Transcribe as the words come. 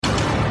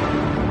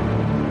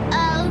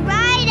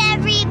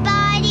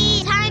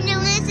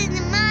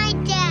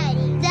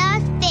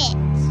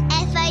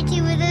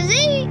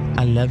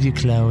love you,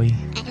 Chloe.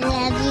 I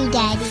love you,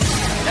 Daddy.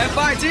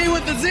 F-I-T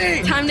with the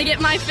Z. Time to get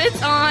my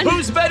Fitz on.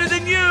 Who's better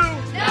than you?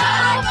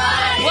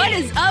 Nobody. What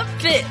is up,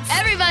 Fitz?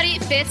 Everybody,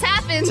 Fitz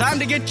happens. Time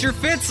to get your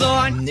Fitz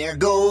on. There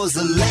goes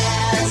the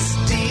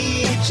last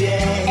DJ.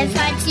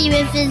 F-I-T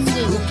with the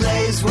Z. Who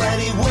plays what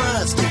he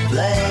wants to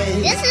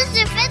play. This is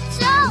the Fitz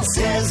Show.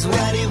 Says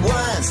what he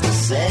wants to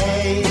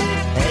say.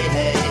 Hey,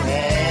 hey,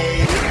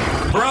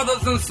 hey.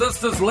 Brothers and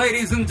sisters,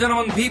 ladies and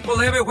gentlemen,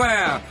 people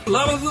everywhere,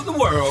 lovers of the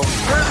world.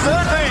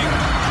 Presenting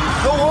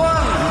the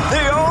one,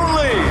 the only.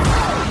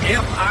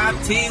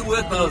 F-I-T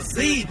with a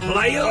Z,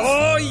 players.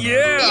 Oh,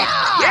 yeah.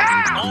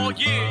 Oh,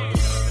 yeah.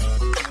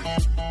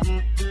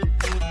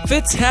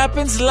 Fitz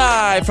happens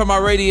live from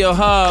our radio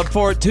hub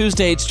for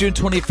Tuesday. It's June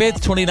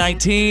 25th,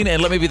 2019.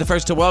 And let me be the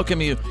first to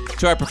welcome you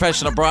to our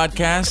professional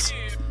broadcast.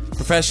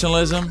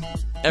 Professionalism.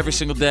 Every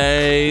single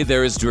day,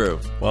 there is Drew.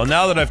 Well,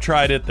 now that I've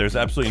tried it, there's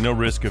absolutely no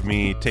risk of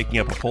me taking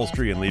up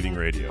upholstery and leaving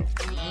radio.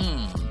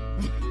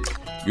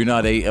 You're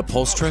not a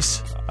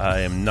upholsteress?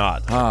 I am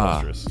not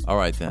upholsterous. All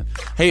right, then.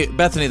 Hey,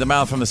 Bethany, the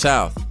mouth from the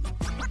South.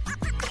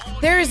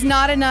 There is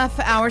not enough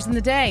hours in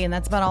the day, and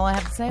that's about all I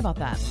have to say about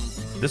that.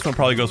 This one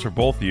probably goes for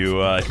both of you.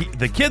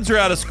 The kids are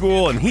out of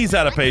school, and he's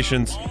out of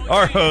patience.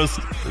 Our host,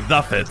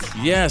 the Fitz.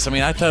 Yes, I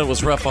mean, I thought it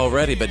was rough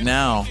already, but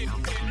now...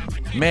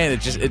 Man,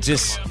 it just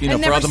you know,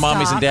 It for all the never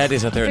mommies stops. and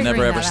daddies out there, it never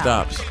Figuring ever that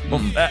out. stops.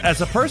 Well,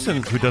 as a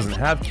person who doesn't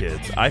have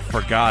kids, I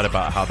forgot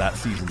about how that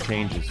season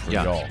changes for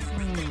y'all.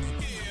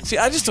 See,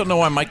 I just don't know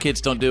why my kids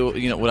don't do,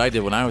 you know, what I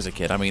did when I was a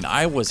kid. I mean,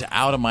 I was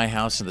out of my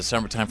house in the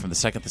summertime from the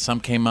second the sun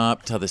came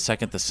up till the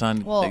second the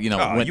sun, went you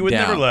would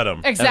down. never let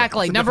them.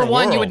 Exactly. It's a Number different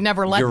one, you world. would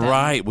never let You're them.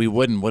 right. We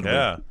wouldn't, would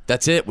Yeah. we?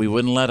 That's it. We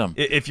wouldn't let them.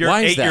 If your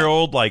Why is that?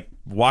 8-year-old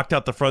walked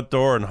out the front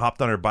door and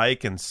hopped on her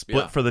bike and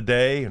split Yeah. for the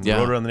day and Yeah.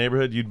 rode around the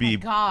neighborhood, you'd be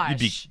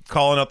gosh.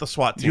 calling out the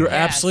SWAT team. You're Yes.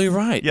 absolutely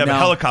right. You have a Now,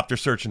 helicopter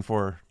searching for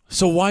her.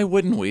 So why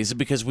wouldn't we? Is it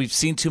because we've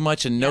seen too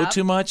much and know Yep.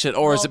 too much,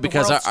 or is Well, it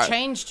because the world's our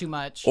changed too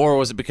much? or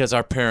was it because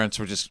our parents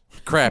were just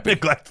crappy?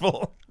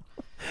 Neglectful.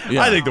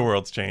 Yeah. I think the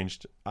world's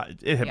changed.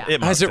 It Has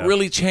must it have.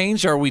 really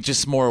changed, or are we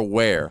just more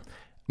aware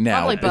now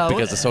Probably both.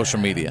 because of social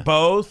media?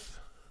 Both,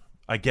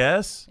 I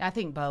guess. I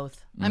think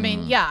both. I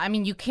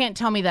mean, you can't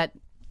tell me that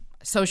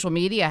social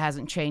media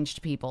hasn't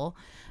changed people.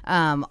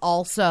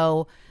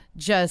 Also,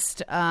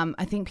 just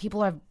I think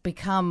people have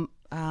become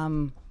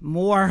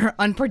more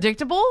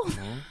unpredictable.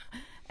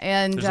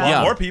 And There's a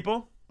lot more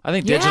people. I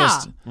think digital.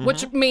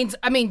 which means,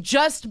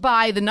 just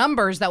by the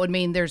numbers, that would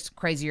mean there's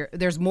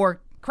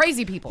more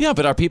crazy people. Yeah,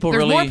 but are people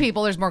There's really? more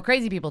people. There's more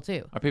crazy people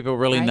too. Are people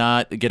really Right?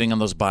 not getting on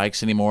those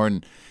bikes anymore?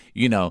 And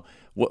you know,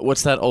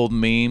 what's that old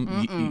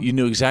meme? You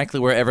knew exactly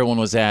where everyone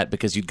was at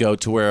because you'd go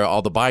to where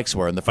all the bikes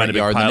were in the Find front a big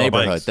yard in the pile of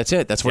neighborhood. bikes. That's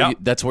it. That's where Yep.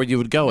 that's where you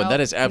would go, and Well, that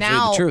is absolutely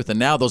now- the truth. And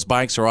now those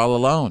bikes are all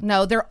alone.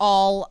 No, they're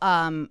all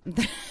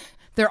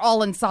they're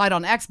all inside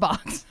on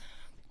Xbox.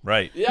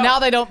 Right. Now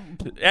they don't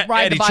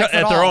ride the bikes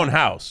at their all. own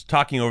house,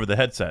 talking over the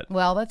headset.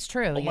 Well, that's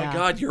true. Oh my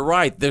God, you're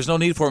right. There's no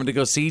need for them to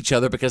go see each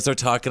other because they're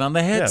talking on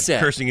the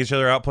headset. Cursing each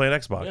other out playing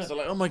Xbox. Yeah, they're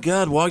like, oh my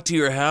God, walk to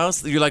your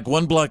house. You're like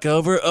one block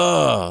over.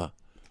 Ugh.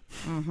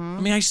 Mm-hmm.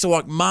 I mean, I used to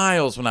walk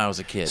miles when I was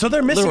a kid. So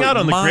they're missing Literally out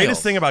on the miles.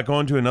 greatest thing about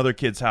going to another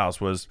kid's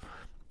house was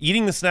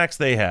eating the snacks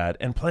they had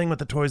and playing with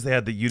the toys they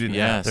had that you didn't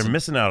have. Yes. They're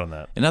missing out on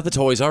that. And now the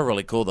toys are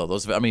really cool though.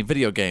 Those, I mean,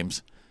 video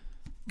games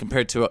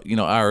compared to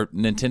our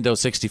Nintendo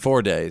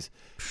 64 days.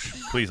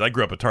 Please, I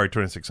grew up Atari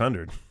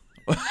 2600.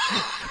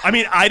 I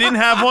mean, I didn't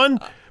have one.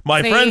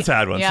 My friends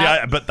had one.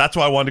 Yeah. See, but that's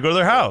why I wanted to go to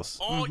their house.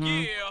 Oh,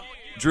 yeah.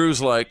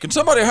 Drew's like, can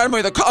somebody hand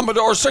me the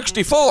Commodore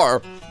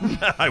 64?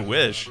 I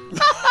wish.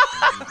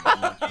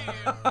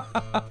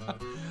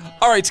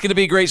 All right, it's going to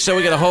be a great show.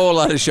 We got a whole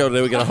lot of show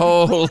today. We got a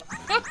whole...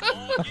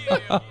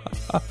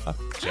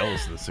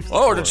 Jealous of the 64.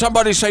 Oh, did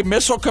somebody say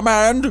missile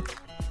command?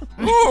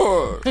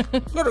 Oh,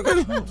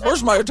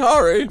 where's my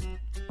Atari?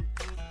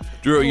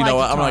 Drew, you know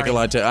what? I'm not going to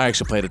lie to you. I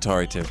actually played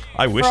Atari, too.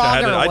 I wished I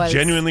had it. Frogger I was-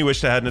 genuinely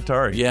wished I had an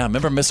Atari. Yeah,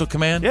 remember Missile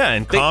Command? Yeah,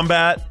 and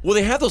Combat. Well,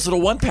 they have those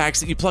little one-packs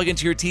that you plug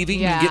into your TV and you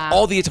Yeah. get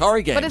all the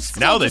Atari games. But it's still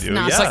Now they just do,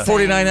 not It's yeah. like the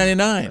same.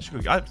 $49.99. It's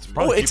Oh,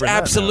 probably it's cheaper than that now.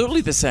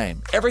 absolutely the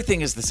same.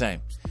 Everything is the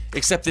same.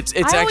 Except it's I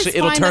always actually,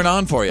 it'll find turn that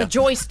on for you. The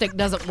joystick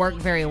doesn't work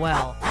very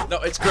well. No,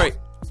 it's great.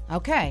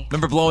 Okay.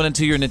 Remember blowing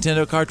into your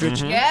Nintendo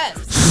cartridge?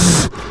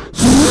 Yes.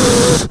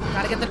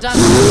 Gotta get the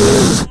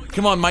done.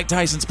 Come on, Mike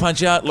Tyson's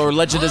Punch-Out! or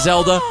Legend of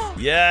Zelda.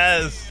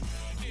 Yes.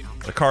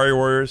 The Kari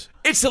Warriors.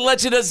 It's the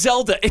Legend of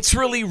Zelda. It's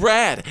really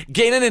rad.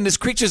 Ganon and his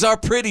creatures are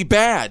pretty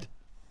bad.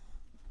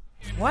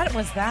 What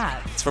was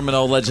that? It's from an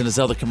old Legend of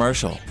Zelda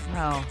commercial.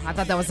 Oh, I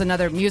thought that was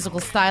another musical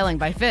styling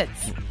by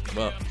Fitz.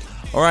 Well,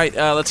 all right,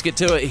 let's get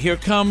to it. Here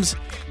comes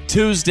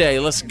Tuesday.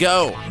 Let's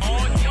go.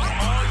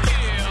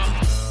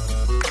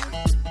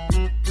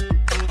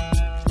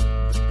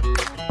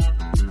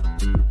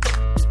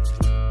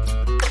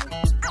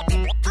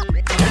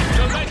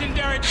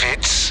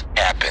 Fitz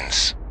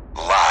happens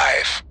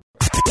live.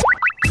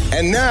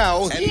 And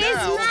now, Here's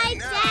my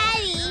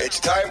daddy. it's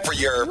time for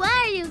your Why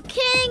are you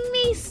kidding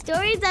me?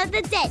 Stories of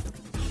the day.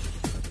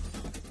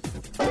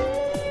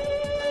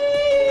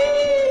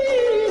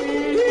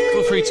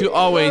 free to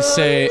always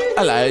say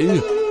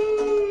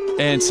hello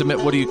and submit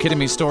What Are You Kidding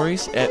Me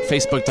stories at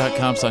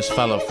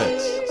facebook.com/followfitz.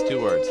 It's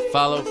 2 words.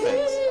 Follow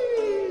Fitz.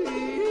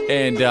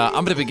 And I'm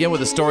going to begin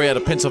with a story out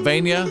of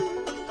Pennsylvania.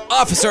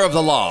 Officer of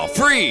the law,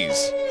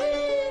 freeze!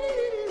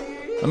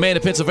 A man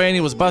in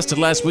Pennsylvania was busted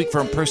last week for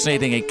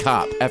impersonating a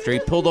cop after he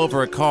pulled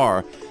over a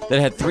car that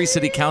had 3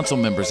 city council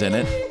members in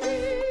it,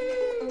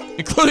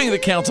 including the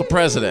council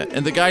president.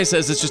 And the guy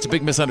says it's just a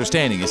big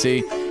misunderstanding. You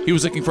see, he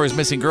was looking for his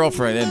missing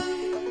girlfriend,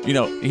 and, you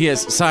know, he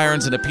has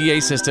sirens and a PA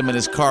system in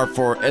his car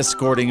for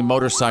escorting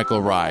motorcycle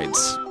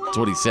rides. That's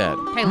what he said.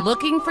 Hey,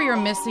 looking for your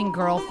missing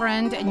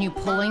girlfriend and you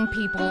pulling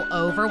people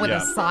over with a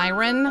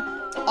siren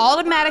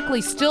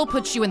automatically still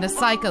puts you in the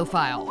psycho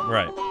file.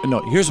 Right.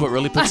 No, here's what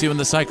really puts you in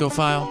the psycho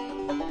file.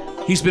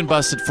 He's been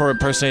busted for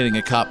impersonating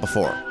a cop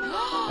before.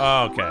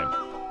 Okay.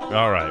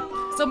 All right.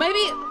 So maybe,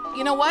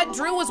 you know what?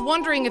 Drew was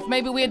wondering if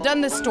maybe we had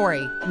done this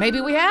story. Maybe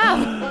we have.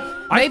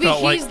 Maybe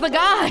he's the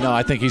guy. No,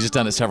 I think he's just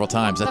done it several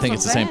times. I think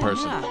it's the same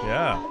person.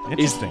 Yeah.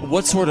 Interesting.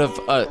 What sort of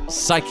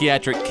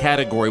psychiatric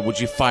category would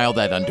you file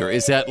that under?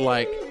 Is that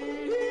like...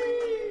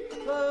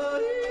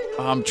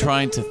 I'm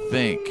trying to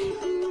think.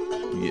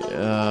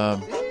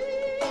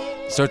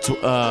 Starts...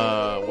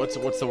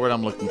 what's the word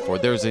I'm looking for?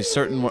 There's a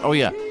certain... Oh,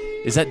 yeah.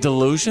 Is that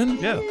delusion?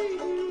 Yeah.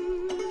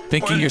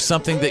 Thinking you're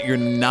something that you're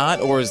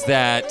not, or is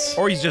that...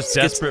 Or he's just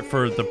desperate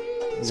for the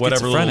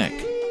whatever schizophrenic.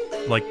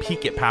 little, like,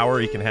 peak at power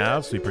he can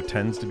have, so he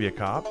pretends to be a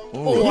cop.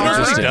 Or Who knows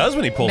what he does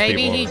when he pulls people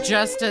maybe he over?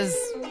 just is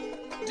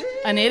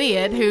an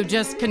idiot who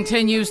just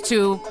continues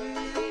to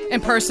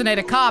impersonate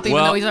a cop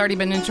even though he's already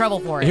been in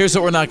trouble for it. Here's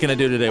what we're not going to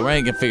do today. We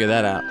ain't going to figure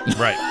that out.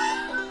 Right.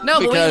 No,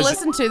 but we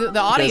listen to the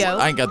audio.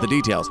 I ain't got the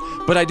details.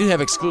 But I do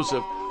have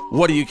exclusive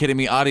What Are You Kidding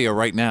Me audio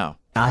right now.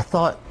 I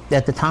thought,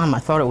 at the time, I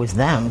thought it was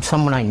them,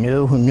 someone I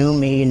knew who knew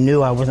me and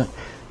knew I wasn't,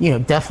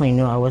 definitely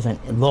knew I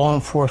wasn't law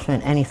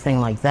enforcement, anything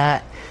like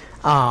that.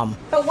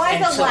 But why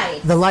the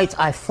lights? The lights,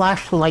 I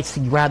flashed the lights to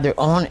grab their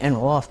on and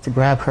off to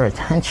grab her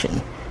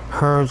attention.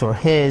 Hers or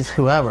his,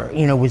 whoever,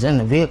 was in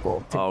the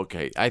vehicle.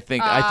 Okay, I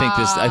think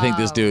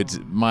this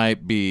dude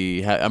might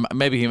be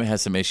maybe he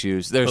has some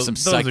issues. There's some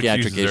Those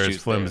psychiatric excuses are issues.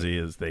 as flimsy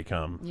as they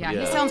come. Yeah,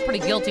 he sounds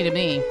pretty guilty to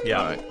me. Yeah.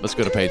 All right, let's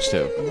go to page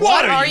 2.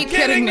 What are you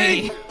kidding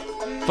me?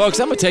 Folks,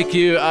 I'm going to take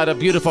you out of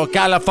beautiful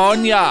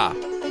California.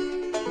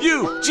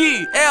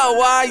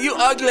 U-G-L-Y, you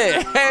ugly.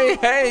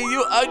 Hey,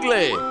 you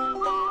ugly.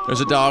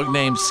 There's a dog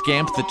named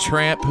Scamp the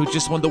Tramp who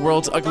just won the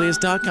world's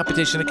ugliest dog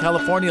competition in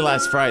California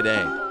last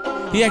Friday.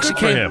 He actually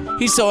came.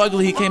 He's so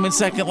ugly he came in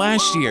second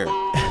last year.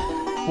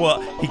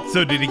 Well,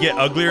 so did he get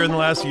uglier in the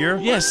last year?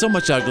 Yeah, so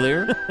much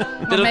uglier.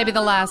 Well, maybe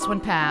the last one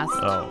passed.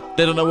 Oh.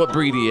 They don't know what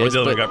breed he is.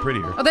 Well, he got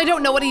prettier. Oh, they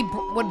don't know what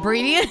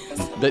breed he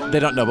is? They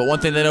don't know, but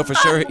one thing they know for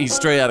sure, he's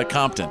straight out of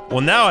Compton.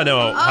 Well, now I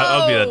know how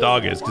ugly that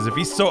dog is, because if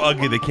he's so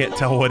ugly they can't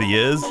tell what he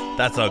is,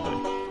 that's ugly.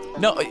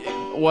 No,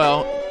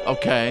 well,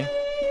 okay.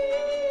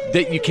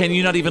 Can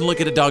you not even look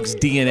at a dog's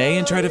DNA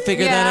and try to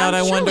figure that out,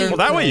 I wonder? Well,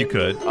 that way you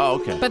could. Oh,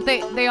 okay. But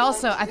they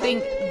also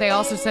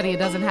said he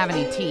doesn't have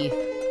any teeth.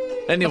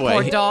 Anyway,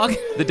 the poor dog.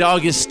 The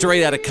dog is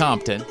straight out of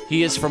Compton.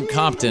 He is from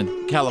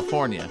Compton,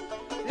 California.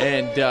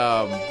 And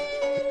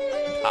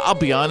I'll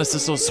be honest,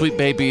 this little sweet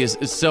baby is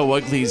so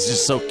ugly. He's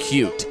just so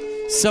cute.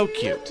 So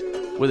cute.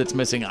 With its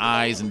missing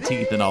eyes and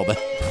teeth and all that.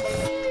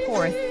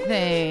 Poor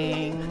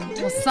thing.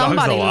 Well,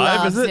 somebody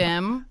alive, loves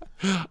him.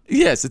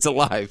 Yes, it's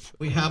alive.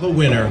 We have a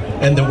winner,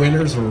 and the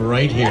winner's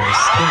right here.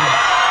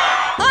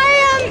 I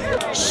am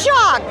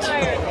shocked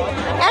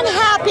and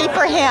happy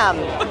for him.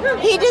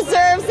 He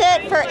deserves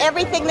it for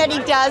everything that he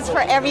does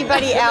for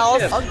everybody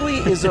else. Ugly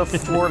is a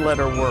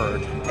 4-letter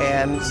word,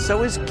 and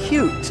so is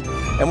cute.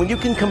 And when you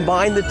can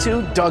combine the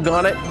two,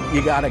 doggone it,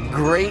 you got a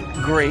great,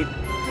 great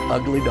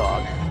ugly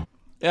dog.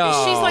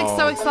 Oh. She's like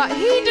so excited.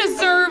 He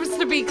deserves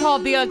to be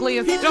called the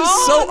ugliest dog.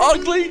 He's so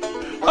ugly.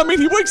 I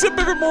mean, he wakes up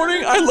every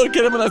morning, I look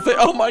at him and I say,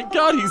 oh my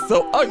God, he's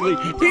so ugly.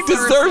 He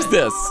deserves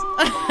this.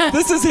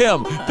 This is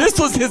him. This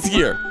was his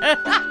year.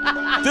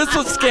 This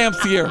was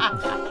Scamp's year.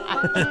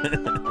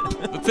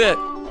 That's it.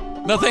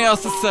 Nothing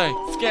else to say.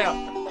 Scamp.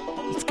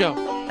 Let's go.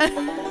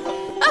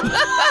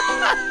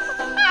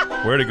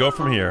 Where to go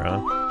from here,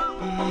 huh?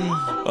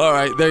 All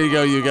right, there you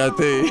go. You got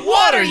the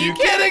What are you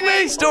kidding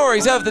me?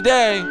 Stories of the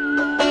day.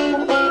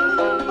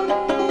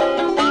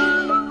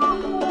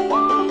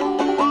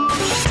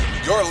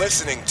 You're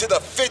listening to The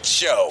Fitz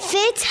Show.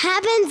 Fitz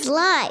happens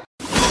live.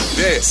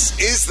 This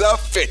is The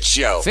Fitz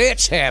Show.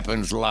 Fitz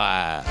happens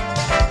live.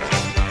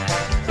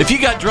 If you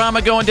got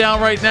drama going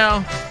down right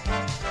now,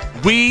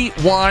 we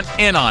want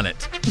in on it.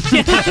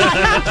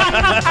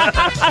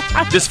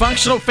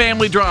 Dysfunctional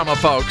family drama,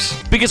 folks.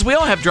 Because we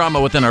all have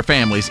drama within our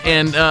families.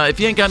 And if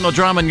you ain't got no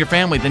drama in your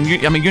family, then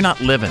you're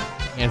not living.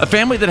 A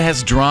family that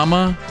has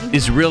drama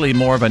is really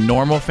more of a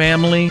normal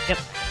family. Yep.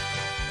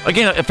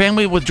 Again, a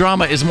family with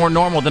drama is more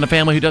normal than a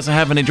family who doesn't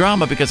have any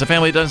drama, because a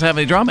family that doesn't have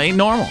any drama ain't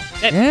normal.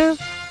 Yeah.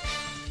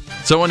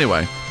 So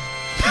anyway,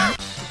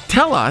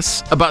 tell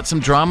us about some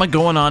drama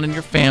going on in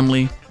your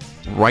family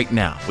right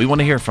now. We want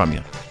to hear from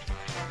you.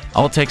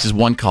 All it takes is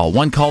one call.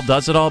 One call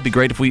does it all. It'd be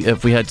great if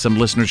we had some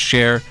listeners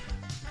share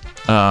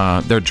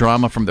their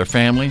drama from their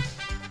family.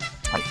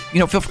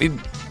 Feel free.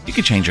 You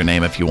can change your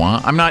name if you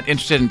want. I'm not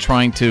interested in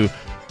trying to,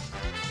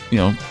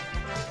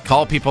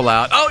 call people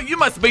out. Oh, you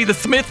must be the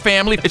Smith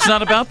family. It's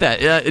not about that.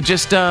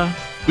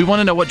 We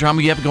want to know what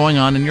drama you have going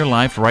on in your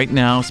life right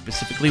now,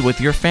 specifically with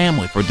your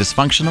family, for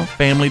dysfunctional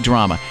family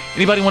drama.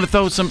 Anybody want to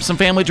throw some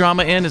family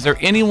drama in? Is there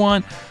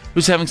anyone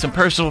who's having some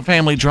personal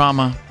family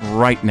drama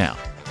right now?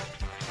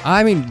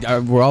 I mean,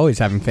 we're always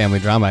having family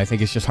drama. I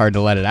think it's just hard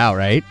to let it out,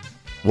 right?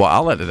 Well,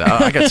 I'll let it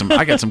out. I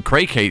got some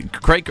cray.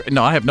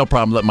 No, I have no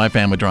problem letting my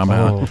family drama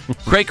out.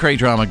 Cray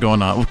drama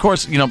going on. Of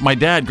course, my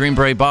dad, Green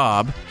Beret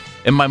Bob,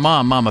 and my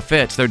mom, Mama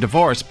Fitz, they're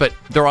divorced, but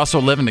they're also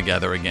living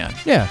together again.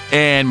 Yeah.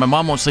 And my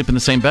mom won't sleep in the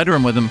same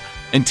bedroom with them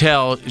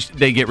until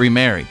they get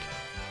remarried.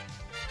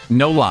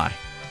 No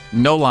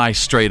lie,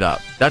 straight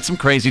up. That's some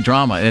crazy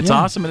drama, and it's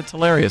awesome and it's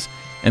hilarious,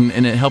 and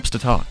it helps to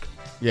talk.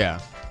 Yeah.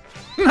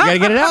 You gotta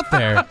get it out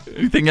there.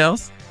 Anything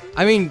else?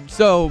 I mean,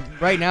 so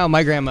right now,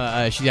 my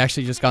grandma, she's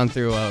actually just gone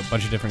through a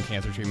bunch of different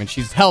cancer treatments.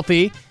 She's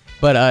healthy,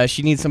 but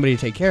she needs somebody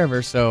to take care of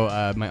her,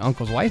 so my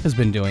uncle's wife has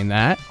been doing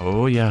that.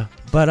 Oh, yeah.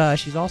 But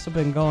she's also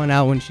been going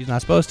out when she's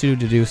not supposed to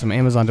do some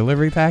Amazon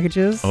delivery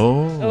packages.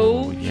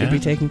 Oh, yeah. Should be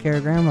taking care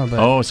of Grandma.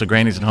 But so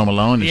Granny's at home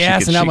alone.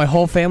 And so now my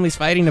whole family's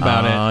fighting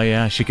about it. Oh,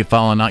 yeah. She could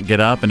fall and not get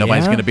up, and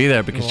nobody's going to be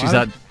there because she's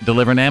out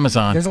delivering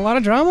Amazon. There's a lot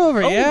of drama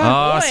over it,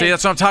 yeah. Oh, see,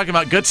 that's what I'm talking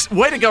about. Good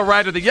way to go,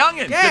 Ryder the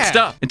Youngin'. Yeah. Good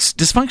stuff. It's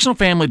dysfunctional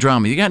family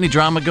drama. You got any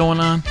drama going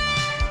on?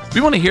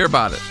 We want to hear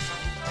about it.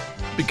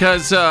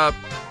 Because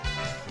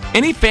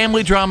any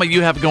family drama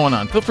you have going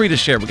on, feel free to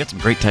share. We got some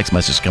great text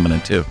messages coming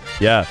in, too.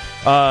 Yeah.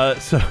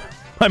 So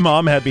my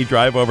mom had me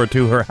drive over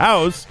to her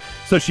house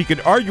so she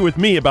could argue with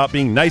me about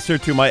being nicer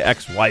to my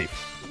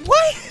ex-wife.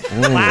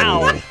 What?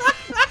 Wow.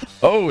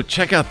 Oh,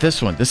 check out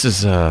this one. This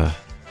is, I've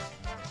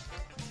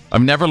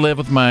never lived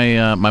with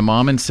my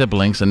mom and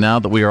siblings, and now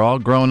that we are all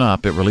grown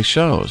up, it really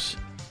shows.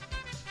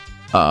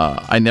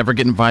 I never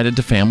get invited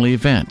to family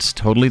events.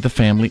 Totally the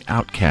family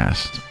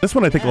outcast. This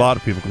one I think a lot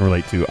of people can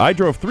relate to. I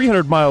drove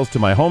 300 miles to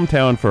my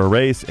hometown for a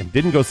race and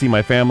didn't go see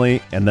my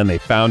family, and then they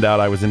found out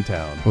I was in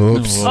town.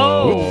 Oops.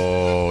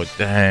 Oh,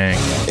 dang.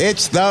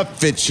 It's the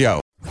Fitz Show.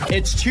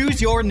 It's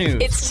Choose Your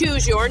News. It's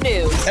Choose Your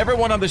News.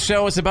 Everyone on the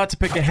show is about to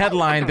pick a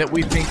headline that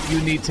we think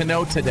you need to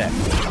know today.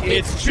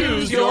 It's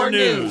Choose Your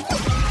News.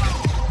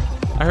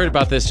 I heard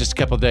about this just a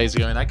couple of days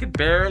ago, and I could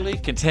barely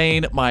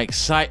contain my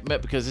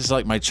excitement because this is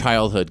like my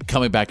childhood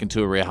coming back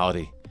into a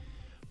reality.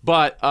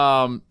 But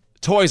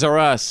Toys R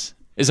Us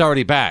is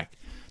already back.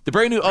 The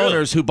brand new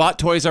owners who bought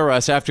Toys R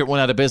Us after it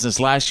went out of business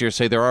last year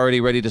say they're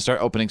already ready to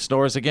start opening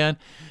stores again.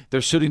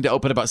 They're shooting to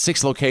open about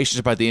 6 locations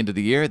by the end of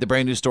the year. The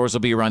brand new stores will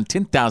be around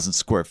 10,000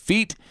 square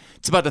feet.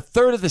 It's about a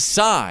third of the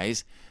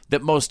size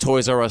that most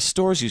Toys R Us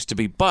stores used to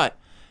be, but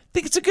I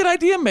think it's a good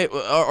idea,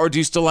 or do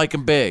you still like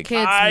them big?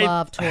 Kids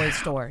love toy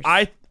stores.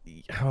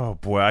 Oh,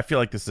 boy, I feel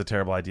like this is a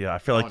terrible idea. I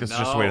feel like this is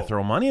just a way to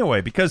throw money away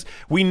because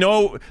we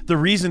know the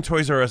reason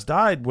Toys R Us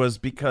died was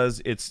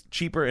because it's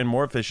cheaper and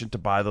more efficient to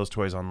buy those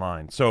toys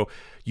online. So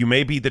you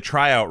may be the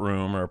tryout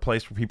room or a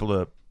place for people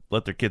to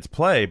let their kids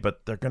play,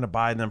 but they're going to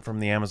buy them from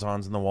the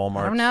Amazons and the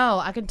Walmarts. I don't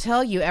know. I can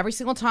tell you, every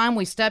single time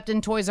we stepped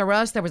in Toys R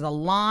Us, there was a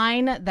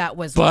line that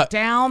was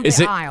down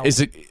the aisle.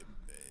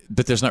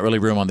 But there's not really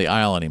room on the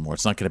aisle anymore.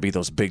 It's not going to be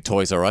those big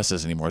Toys R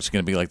Us's anymore. It's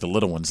going to be like the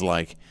little ones,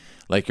 like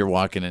you're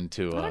walking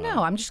into. I don't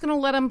know. I'm just going to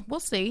let them. We'll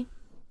see.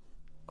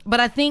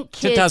 But I think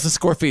kids. 10,000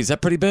 square feet. Is that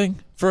pretty big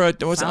for a?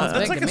 Sounds that's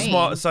big like to a me.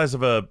 small size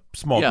of a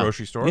small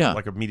grocery store, Yeah.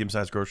 like a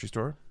medium-sized grocery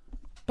store.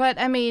 But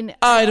I mean,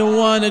 I don't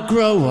want to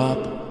grow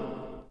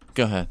up.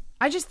 Go ahead.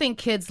 I just think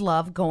kids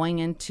love going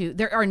into.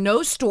 There are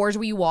no stores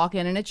where you walk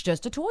in and it's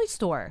just a toy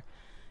store.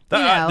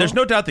 There's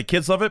no doubt that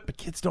kids love it, but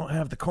kids don't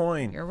have the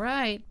coin. You're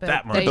right. But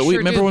That much. they But sure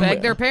remember do when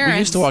beg their parents. we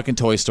used to walk in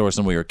toy stores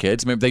when we were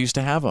kids. Remember they used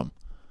to have them.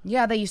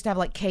 Yeah, they used to have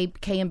like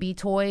K&B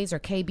toys or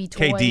KB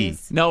toys.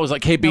 KD. No, it was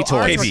like KB No, toys.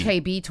 ours were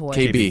KB toys.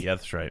 KB. Yeah,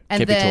 that's right.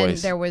 And KB then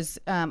toys. there was,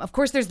 of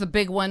course, there's the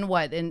big one,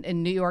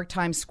 in New York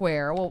Times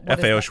Square. What is FAO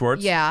that?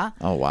 Schwartz? Yeah.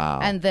 Oh wow.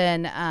 And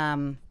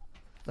then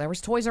there was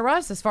Toys R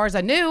Us. As far as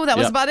I knew, that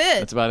was about it.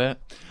 That's about it.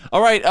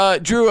 All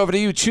right, Drew, over to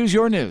you. Choose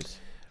your news.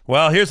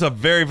 Well, here's a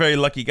very, very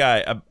lucky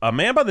guy. A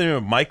man by the name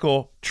of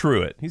Michael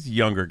Truitt. He's a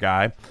younger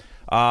guy.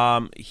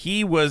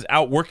 He was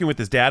out working with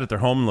his dad at their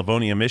home in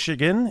Livonia,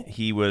 Michigan.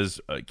 He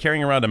was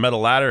carrying around a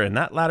metal ladder, and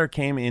that ladder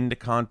came into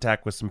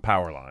contact with some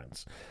power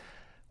lines.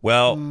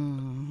 Well,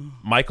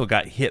 Michael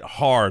got hit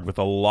hard with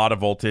a lot of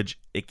voltage.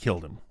 It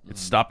killed him. It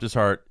stopped his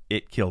heart.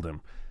 It killed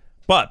him.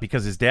 But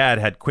because his dad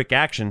had quick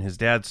action, his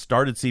dad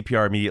started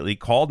CPR immediately,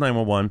 called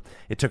 911.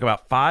 It took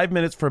about 5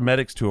 minutes for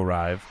medics to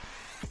arrive.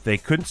 They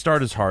couldn't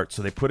start his heart,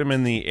 so they put him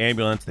in the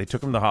ambulance. They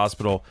took him to the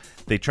hospital.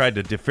 They tried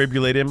to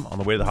defibrillate him on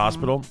the way to the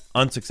hospital,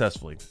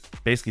 unsuccessfully.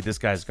 Basically, this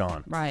guy's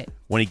gone. Right.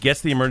 When he gets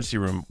to the emergency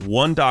room,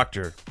 one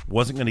doctor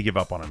wasn't going to give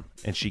up on him,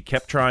 and she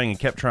kept trying and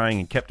kept trying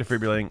and kept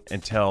defibrillating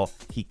until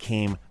he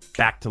came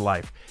back to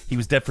life. He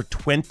was dead for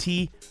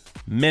 20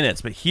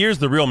 minutes. But here's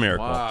the real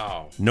miracle.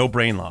 Wow. No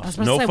brain loss. I was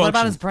about no to say, function. what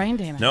about his brain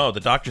damage? No, the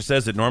doctor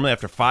says that normally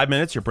after 5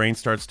 minutes, your brain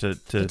starts to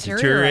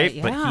deteriorate.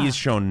 Yeah. But he's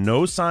shown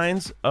no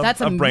signs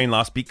of brain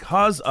loss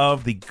because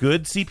of the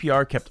good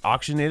CPR kept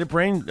oxygenated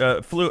brain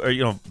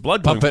fluid, or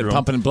blood going through him.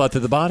 Pumping blood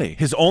through the body.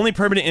 His only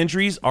permanent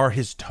injuries are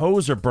his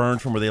toes are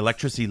burned from where the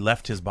electricity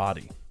left his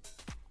body.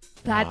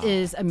 That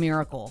is a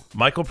miracle.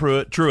 Michael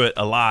Truitt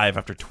alive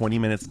after 20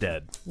 minutes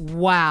dead.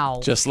 Wow.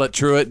 Just let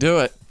Truitt do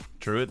it.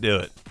 Truitt do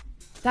it.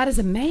 That is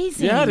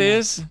amazing. Yeah, it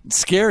is. It's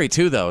scary,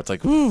 too, though. It's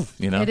like, woo,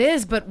 It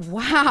is, but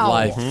wow.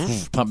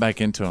 Life pump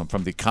back into him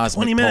from the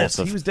cosmic 20 minutes.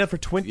 pulse. He was dead for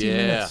 20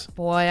 minutes.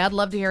 Boy, I'd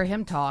love to hear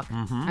him talk.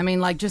 I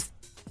mean, just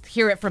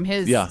hear it from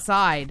his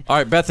side. All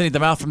right, Bethany, the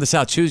mouth from the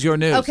south. Choose your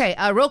news. Okay,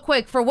 real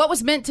quick. For what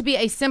was meant to be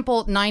a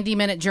simple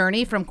 90-minute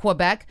journey from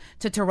Quebec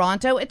to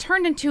Toronto, it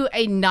turned into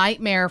a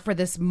nightmare for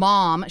this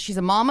mom. She's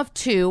a mom of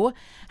 2.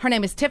 Her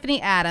name is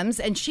Tiffany Adams,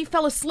 and she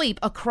fell asleep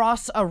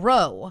across a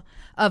row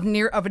of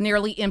a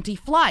nearly empty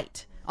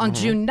flight on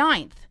June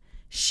 9th.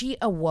 She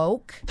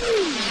awoke.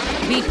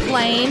 The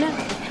plane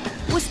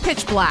was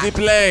pitch black. The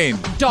plane.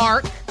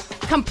 Dark,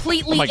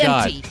 completely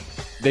empty. God.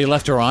 They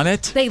left her on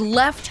it? They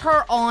left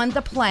her on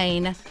the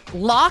plane,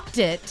 locked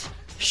it,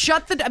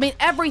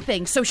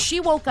 everything. So she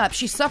woke up.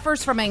 She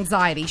suffers from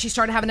anxiety. She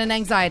started having an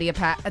anxiety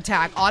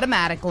attack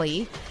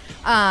automatically.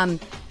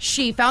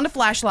 She found a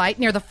flashlight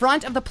near the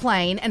front of the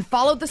plane and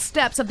followed the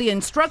steps of the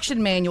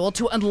instruction manual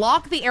to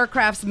unlock the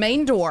aircraft's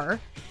main door.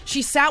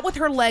 She sat with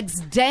her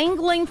legs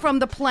dangling from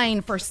the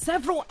plane for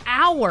several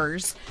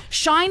hours,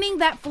 shining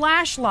that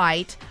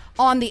flashlight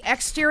on the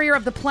exterior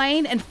of the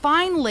plane, and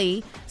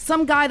finally,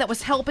 some guy that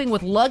was helping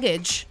with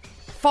luggage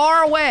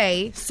far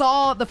away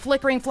saw the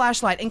flickering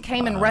flashlight and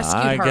came and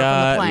rescued her from the plane.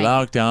 I got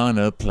locked on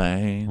a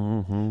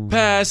plane,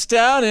 passed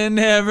out, and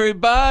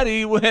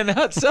everybody went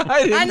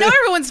outside. I know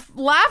everyone's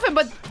laughing,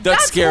 but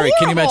that's scary. horrible.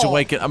 Can you imagine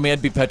waking? I mean,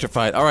 I'd be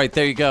petrified. All right,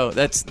 there you go.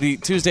 That's the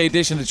Tuesday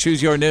edition of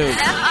Choose Your News.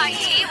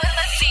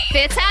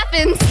 Fitz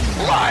happens.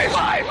 Live.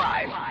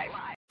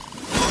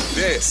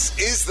 This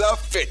is the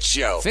Fitz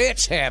Show.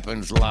 Fitz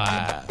happens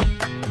live.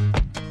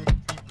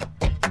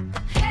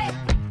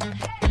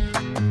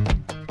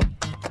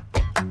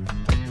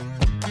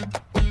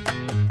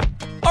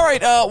 All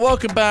right,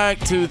 welcome back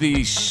to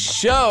the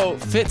show.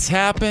 Fitz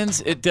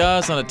happens. It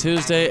does on a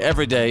Tuesday.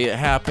 Every day it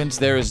happens.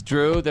 There is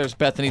Drew. There's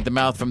Bethany, the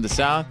mouth from the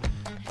south.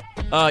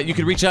 You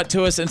can reach out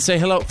to us and say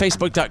hello.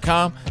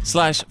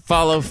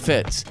 Facebook.com/follow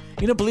Fitz.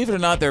 Believe it or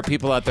not, there are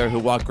people out there who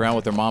walk around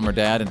with their mom or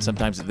dad, and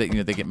sometimes they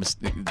get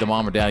the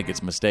mom or dad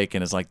gets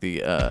mistaken as like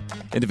the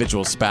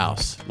individual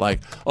spouse. Like,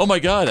 oh my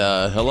God,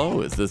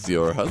 hello, is this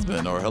your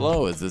husband? Or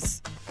hello, is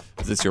this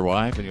your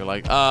wife? And you're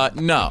like,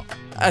 no,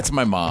 that's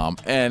my mom,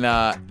 and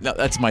no,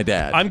 that's my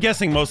dad. I'm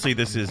guessing mostly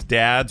this is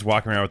dads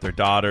walking around with their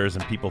daughters,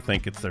 and people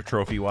think it's their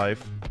trophy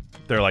wife.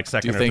 They're like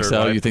second or third. Do you think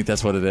so? Wife. You think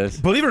that's what it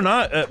is? Believe it or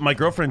not, my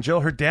girlfriend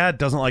Jill, her dad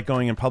doesn't like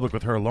going in public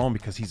with her alone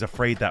because he's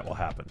afraid that will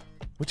happen.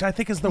 Which I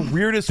think is the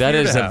weirdest fear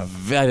to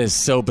have. That is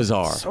so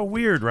bizarre. So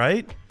weird,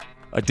 right?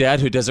 A dad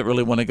who doesn't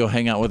really want to go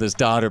hang out with his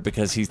daughter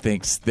because he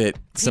thinks that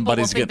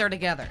somebody's think they're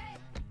together.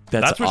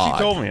 That's what odd.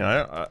 she told me.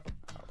 I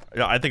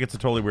think it's a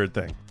totally weird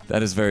thing.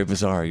 That is very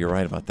bizarre. You're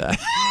right about that.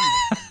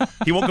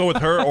 He won't go with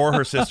her or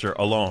her sister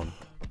alone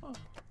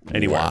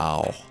anywhere.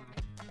 Wow.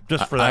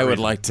 Just for that I would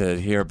reason. like to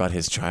hear about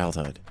his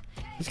childhood.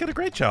 He's got a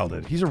great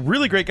childhood. He's a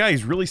really great guy.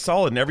 He's really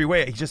solid in every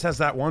way. He just has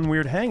that one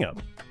weird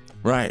hang-up.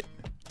 Right.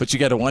 But you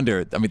got to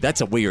wonder, I mean,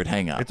 that's a weird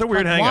hang-up. It's a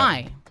weird hang-up.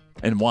 Why?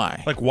 And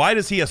why? Like, why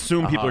does he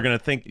assume people are going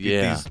to think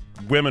these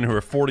women who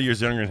are 40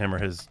 years younger than him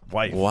are his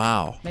wife?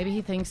 Wow. Maybe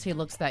he thinks he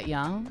looks that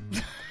young.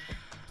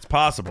 It's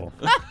possible.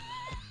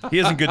 He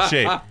is in good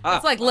shape.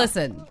 It's like,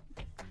 listen,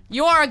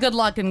 you are a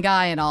good-looking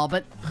guy and all,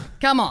 but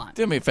come on.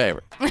 Do me a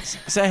favor.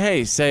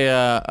 Say,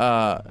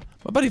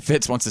 my buddy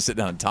Fitz wants to sit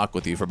down and talk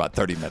with you for about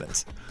 30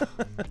 minutes. I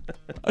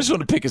just want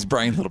to pick his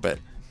brain a little bit.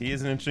 He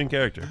is an interesting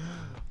character.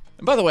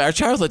 And by the way, our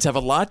childhoods have a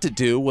lot to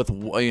do with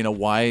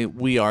why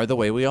we are the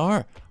way we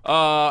are.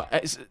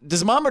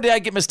 Does mom or dad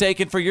get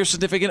mistaken for your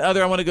significant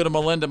other? I want to go to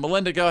Melinda.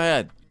 Melinda, go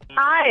ahead.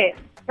 Hi.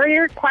 For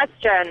your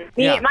question,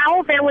 my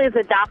whole family is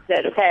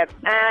adopted, okay?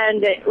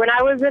 And when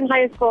I was in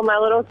high school, my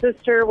little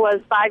sister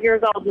was 5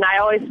 years old, and I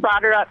always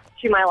brought her up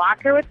to my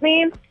locker with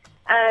me.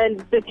 And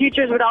the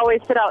teachers would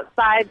always sit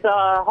outside the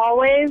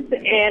hallways,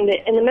 and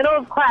in the middle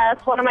of class,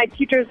 one of my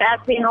teachers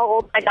asked me how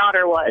old my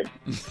daughter was.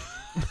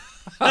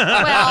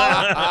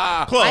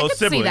 Well, close, I could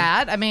sibling. see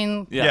that. I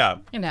mean, Yeah.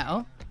 you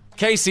know.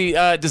 Casey,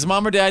 does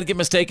mom or dad get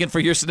mistaken for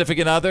your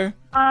significant other?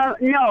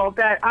 No,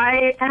 but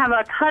I have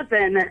a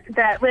cousin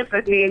that lives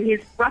with me, and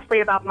he's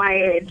roughly about my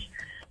age.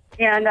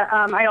 And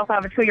I also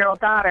have a 2-year-old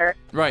daughter.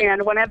 Right.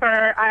 And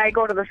whenever I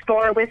go to the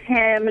store with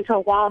him,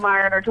 to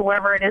Walmart or to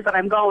wherever it is that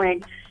I'm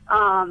going,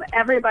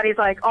 everybody's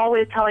like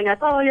always telling us,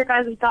 oh, your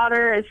guys'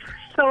 daughter is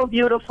so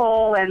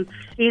beautiful, and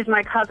he's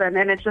my cousin.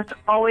 And it just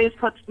always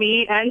puts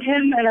me and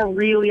him in a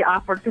really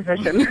awkward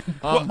position.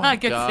 Oh my I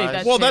could see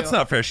that Well, too. that's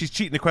not fair. She's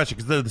cheating the question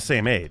because they're the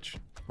same age.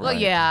 Well,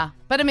 yeah.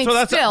 But I mean, so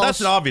that's still. that's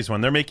an obvious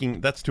one.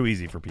 That's too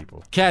easy for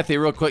people. Kathy,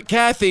 real quick.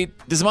 Kathy,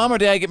 does mom or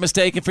dad get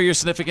mistaken for your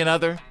significant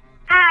other?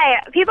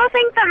 Hi. People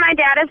think that my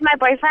dad is my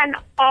boyfriend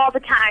all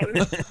the time.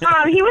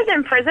 He was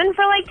in prison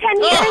for like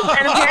 10 years,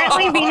 and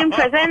apparently being in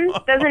prison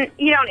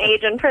you don't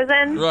age in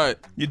prison. Right.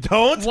 You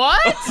don't?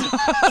 What?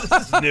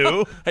 This is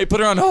new. Hey, put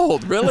her on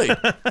hold. Really?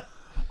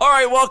 All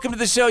right, welcome to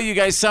the show. You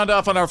guys sound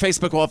off on our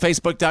Facebook wall,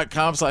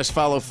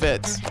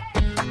 facebook.com/followfitz.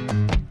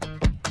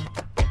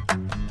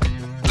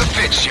 The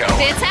Fitz Show.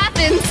 Fitz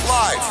happens.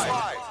 Live.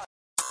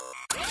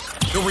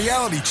 The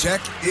reality check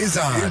is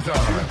on.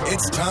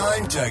 It's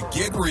time to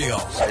get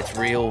real. It's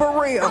real. For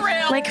real.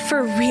 Like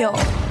for real.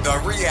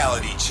 The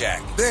reality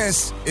check.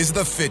 This is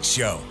The Fitz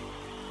Show.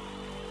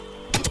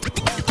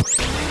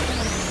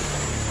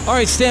 All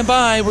right, stand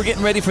by. We're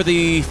getting ready for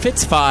the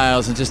Fitz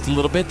Files in just a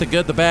little bit. The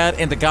good, the bad,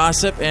 and the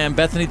gossip. And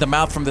Bethany, the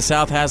mouth from the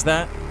South, has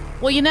that.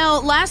 Well, you know,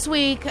 last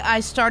week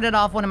I started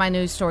off one of my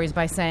news stories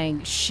by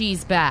saying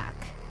she's back.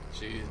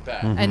 She's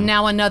back. Mm-hmm. And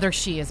now another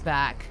she is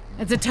back.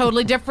 It's a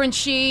totally different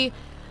she,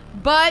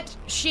 but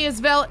she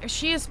is,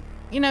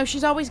 you know,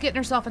 she's always getting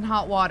herself in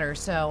hot water.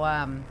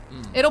 So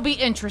it'll be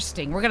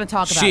interesting. We're going to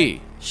talk about it.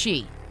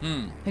 She.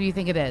 Who do you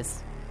think it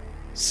is?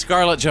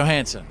 Scarlett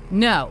Johansson.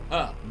 No.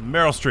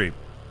 Meryl Streep.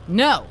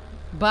 No.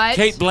 But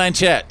Kate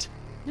Blanchett.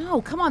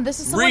 No, come on. This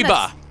is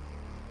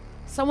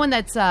someone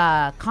that's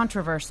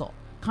controversial.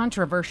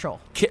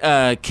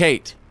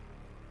 Kate.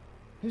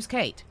 Who's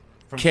Kate?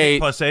 From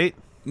Kate +8?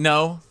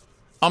 No.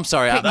 I'm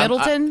sorry. Kate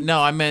Middleton?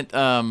 No, I meant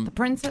the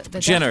princess.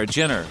 Jenner.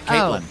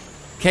 Caitlyn.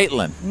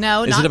 Caitlyn.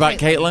 No, is it about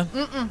Caitlyn?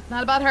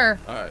 Not about her.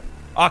 All right.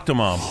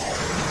 Octomom.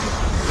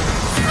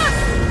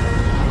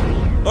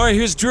 All right,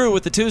 here's Drew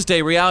with the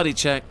Tuesday reality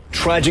check.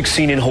 Tragic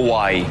scene in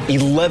Hawaii.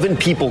 11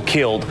 people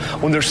killed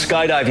when their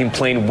skydiving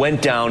plane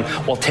went down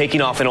while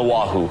taking off in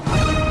Oahu.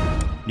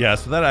 Yeah,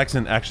 so that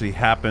accident actually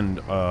happened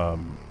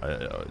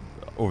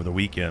over the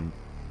weekend.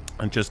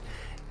 And just,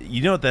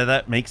 you know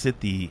that makes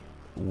it the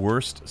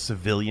worst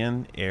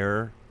civilian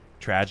air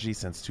tragedy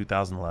since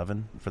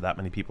 2011 for that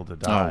many people to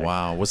die. Oh,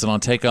 wow. Was it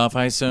on takeoff,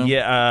 I assume?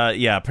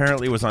 Yeah,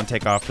 apparently it was on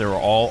takeoff. There were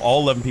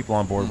all 11 people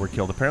on board were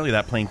killed. Apparently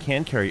that plane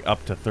can carry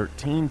up to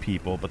 13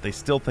 people, but they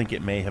still think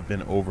it may have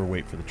been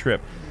overweight for the trip.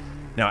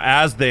 Now,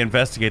 as they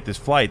investigate this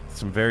flight,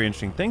 some very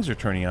interesting things are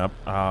turning up.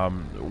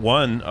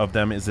 One of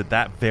them is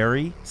that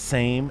very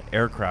same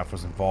aircraft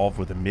was involved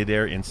with a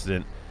midair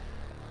incident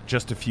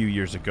just a few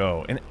years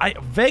ago. And I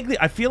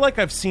feel like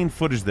I've seen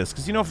footage of this,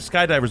 because, you know,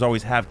 skydivers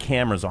always have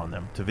cameras on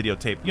them to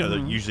videotape. You know,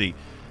 usually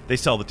they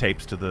sell the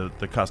tapes to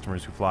the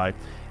customers who fly.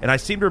 And I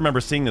seem to remember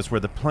seeing this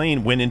where the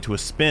plane went into a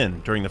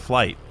spin during the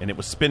flight, and it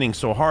was spinning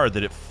so hard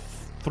that it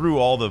threw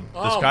all the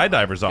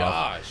skydivers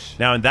off. Gosh.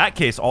 Now, in that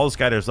case, all the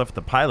skydivers left,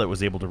 the pilot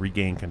was able to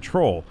regain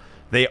control.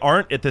 They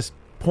aren't at this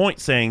point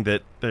saying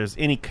that there's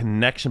any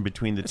connection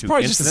between the two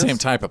probably incidents. just the same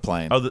type of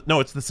plane.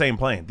 No, it's the same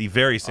plane, the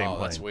very same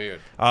plane. That's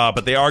weird.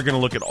 But they are going to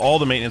look at all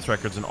the maintenance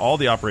records and all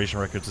the operation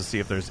records to see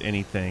if there's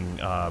anything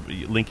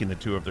linking the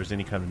two, if there's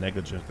any kind of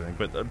negligence thing.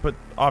 But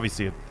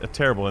obviously a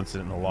terrible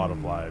incident and a lot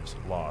of lives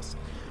lost.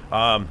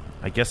 I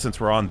guess since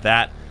we're on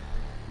that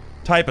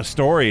type of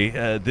story,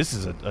 this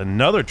is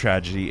another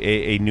tragedy.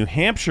 A New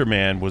Hampshire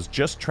man was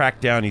just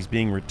tracked down. He's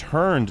being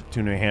returned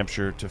to New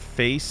Hampshire to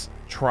face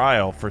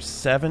trial for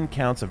 7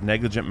 counts of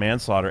negligent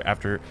manslaughter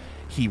after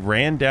he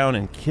ran down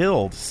and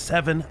killed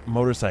 7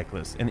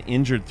 motorcyclists and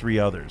injured 3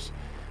 others.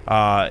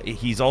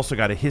 He's also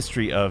got a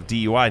history of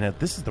DUI. Now,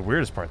 this is the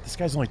weirdest part. This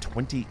guy's only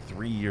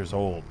 23 years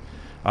old.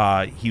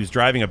 He was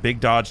driving a big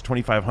Dodge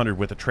 2500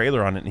 with a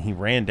trailer on it, and he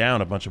ran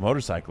down a bunch of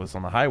motorcyclists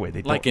on the highway.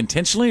 Like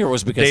intentionally, or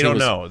was it because they he don't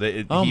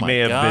was... know? He may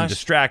have been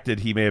distracted.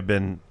 He may have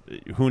been,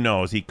 who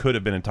knows? He could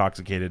have been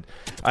intoxicated,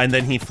 and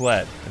then he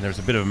fled. And there's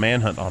a bit of a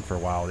manhunt on for a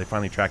while. They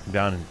finally tracked him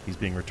down, and he's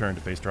being returned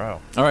to face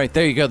trial. All right,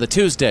 there you go. The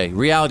Tuesday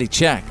reality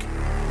check.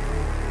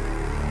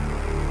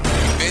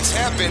 It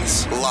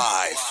happens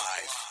live.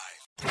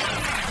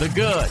 The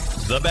good,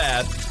 the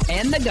bad,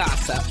 And the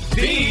gossip.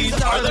 These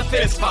are the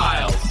Fitz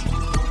Files.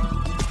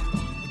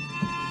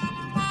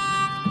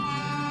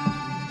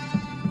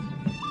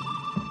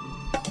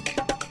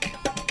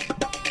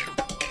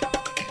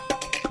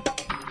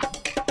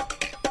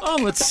 Oh,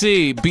 let's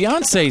see.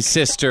 Beyonce's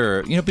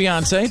sister. You know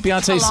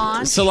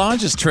Beyonce?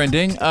 Solange is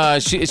trending.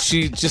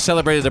 She just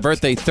celebrated a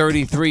birthday,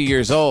 33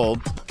 years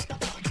old.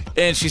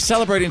 And she's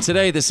celebrating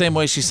today the same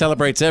way she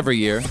celebrates every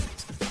year,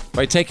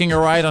 by taking a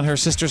ride on her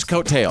sister's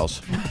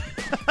coattails.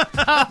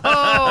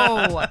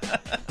 Oh!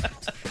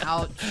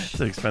 Ouch. It's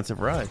an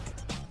expensive ride.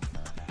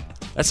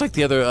 That's like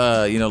the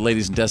other,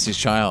 Ladies and Destiny's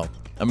Child.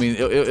 I mean,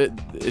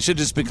 it should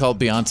just be called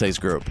Beyonce's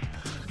group.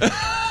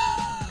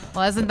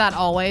 Well, isn't that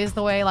always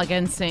the way, like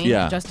NSYNC,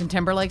 Yeah. Justin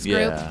Timberlake's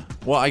group? Yeah.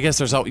 Well, I guess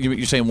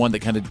you're saying one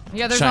that kind of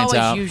there's shines always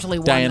out. usually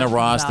one Diana that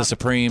Ross, comes the out.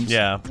 Supremes.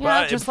 Yeah.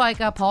 Yeah, just like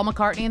Paul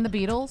McCartney and the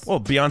Beatles. Well,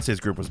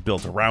 Beyonce's group was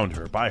built around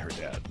her by her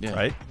dad,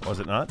 right? Was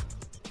it not?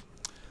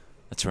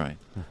 That's right.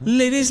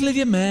 Ladies, leave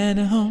your man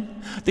at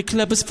home. The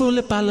club is full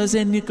of ballers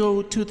and you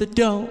go to the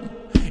dome.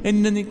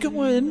 And then you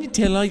go on and you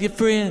tell all your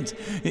friends.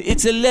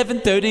 It's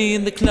 11:30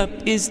 and the club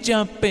is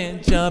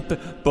jumping.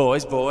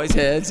 Boys,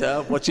 heads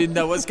up. What you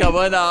know is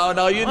going on.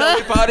 All you know,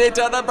 we party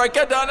till the break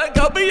of dawn and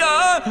go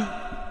beyond.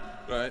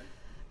 Right.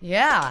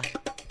 Yeah.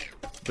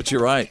 But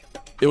you're right.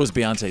 It was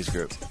Beyonce's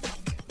group.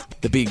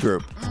 The B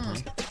group.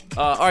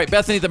 All right,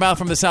 Bethany, the mouth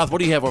from the South. What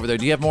do you have over there?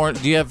 Do you have more?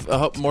 Do you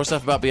have more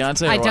stuff about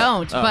Beyonce? I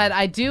don't, but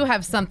I do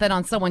have something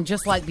on someone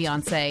just like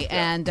Beyonce,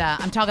 and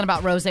I'm talking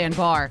about Roseanne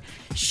Barr.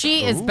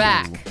 She is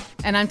back,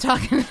 and I'm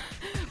talking.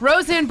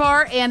 Roseanne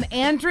Barr and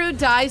Andrew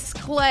Dice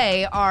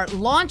Clay are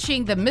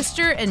launching the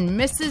Mr. and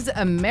Mrs.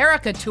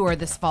 America tour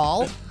this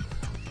fall.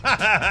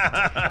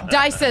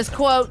 Dice says,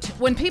 quote,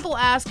 when people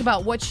ask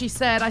about what she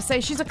said, I say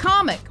she's a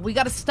comic. We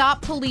got to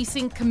stop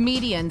policing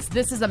comedians.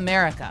 This is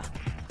America.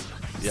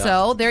 Yeah.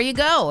 So there you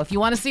go. If you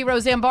want to see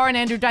Roseanne Barr and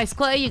Andrew Dice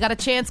Clay, you got a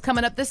chance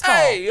coming up this fall.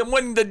 Hey, and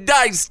when the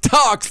dice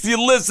talks,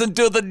 you listen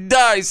to the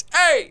dice.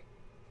 Hey!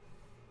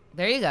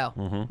 There you go.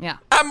 Mm-hmm. Yeah.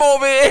 I'm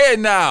over here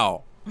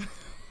now.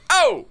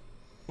 Oh!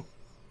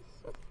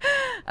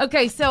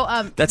 Okay, so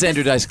that's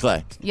Andrew Dice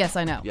Clay. Yes,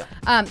 I know. Yeah.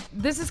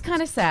 This is kind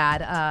of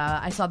sad.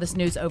 I saw this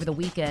news over the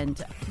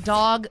weekend.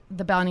 Dog,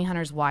 the bounty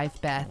hunter's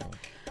wife, Beth,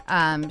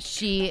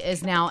 she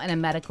is now in a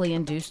medically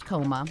induced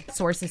coma.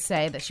 Sources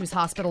say that she was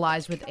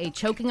hospitalized with a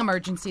choking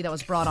emergency that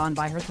was brought on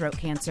by her throat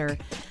cancer.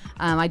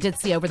 I did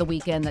see over the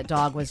weekend that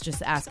Dog was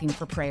just asking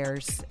for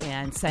prayers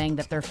and saying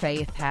that their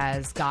faith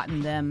has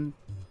gotten them,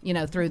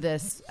 through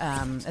this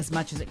as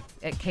much as it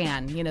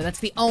can. That's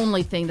the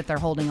only thing that they're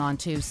holding on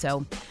to.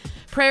 So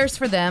prayers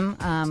for them.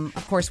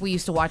 Of course, we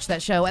used to watch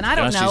that show. And I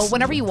don't know,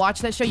 whenever you watch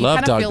that show, you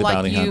kind of feel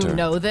like you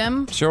know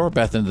them. Sure,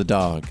 Beth and the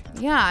dog.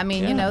 Yeah, I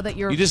mean, you know that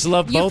you're... You just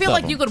love both You feel of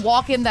like them. you could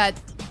walk in that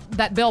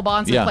Bill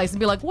Bonson place and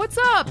be like, what's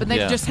up? And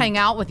they'd just hang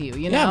out with you,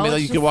 you know? Yeah, I mean,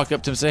 you could walk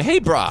up to him and say, hey,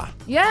 brah.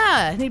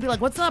 Yeah, and he'd be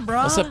like, what's up,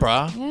 brah? What's up,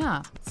 brah?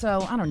 Yeah,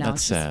 so I don't know.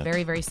 That's it's just sad.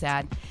 very, very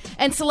sad.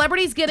 And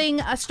celebrities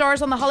getting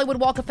stars on the Hollywood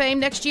Walk of Fame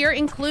next year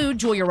include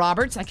Julia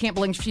Roberts. I can't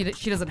believe she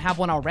doesn't have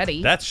one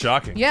already. That's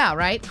shocking. Yeah,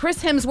 right?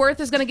 Chris Hemsworth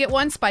is going to get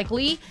one. Spike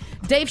Lee.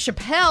 Dave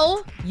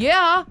Chappelle.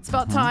 Yeah, it's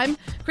about time.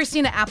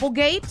 Christina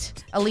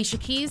Applegate. Alicia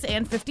Keys.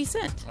 And 50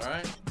 Cent. All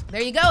right.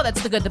 There you go.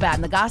 That's the good, the bad,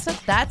 and the gossip.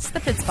 That's the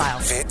Fitz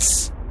Files.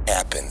 Fitz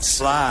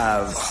happens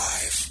live.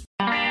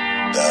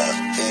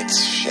 The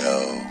Fitz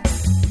Show.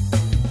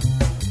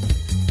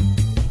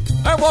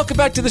 All right, welcome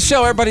back to the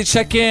show. Everybody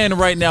check in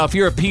right now. If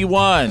you're a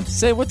P1,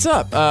 say what's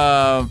up.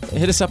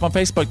 Hit us up on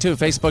Facebook, too.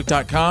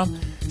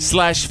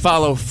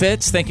 Facebook.com/follow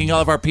Fitz. Thanking all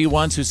of our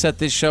P1s who set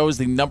this show as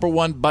the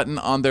 #1 button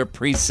on their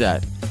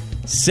preset.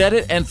 Set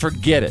it and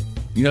forget it.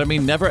 You know what I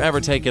mean? Never,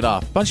 ever take it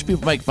off. A bunch of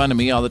people make fun of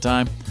me all the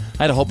time.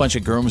 I had a whole bunch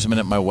of groomsmen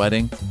at my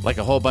wedding. Like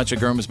a whole bunch of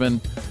groomsmen.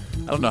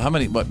 I don't know how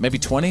many, maybe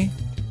 20?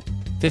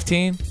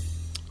 15?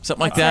 Something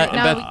like that. No,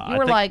 you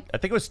were I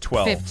think it was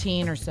 12.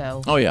 15 or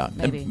so. Oh, yeah.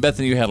 Maybe. And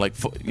Bethany, you had like,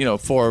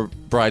 4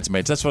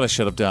 bridesmaids. That's what I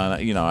should have done.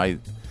 I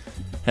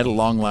had a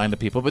long line of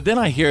people. But then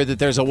I hear that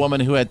there's a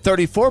woman who had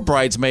 34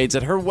 bridesmaids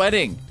at her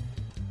wedding.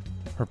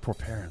 Her poor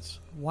parents.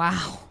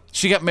 Wow.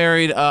 She got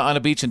married on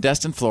a beach in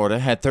Destin, Florida,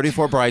 had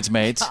 34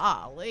 bridesmaids.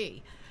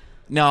 Golly.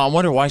 Now, I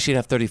wonder why she'd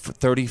have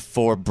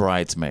 34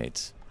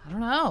 bridesmaids. I don't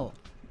know.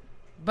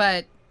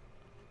 But...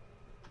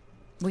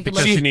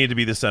 Because she needed to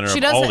be the center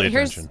of all the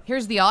attention.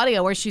 Here's the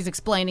audio where she's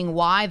explaining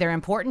why they're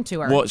important to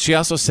her. Well, she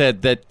also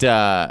said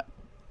that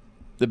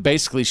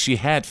basically she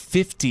had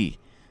 50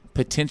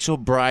 potential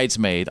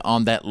bridesmaid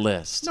on that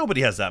list.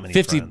 Nobody has that many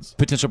 50 friends.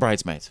 Potential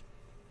bridesmaids.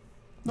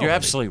 Nobody. You're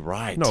absolutely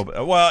right. No,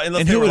 well,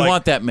 and who would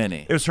want that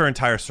many? It was her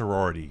entire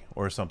sorority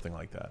or something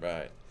like that.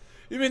 Right.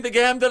 You mean the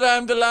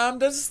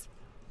Gamda-Lambda-Lambdas?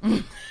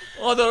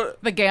 Or the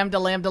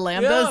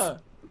Gamda-Lambda-Lambdas? Yeah.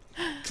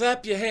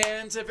 Clap your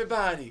hands,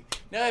 everybody.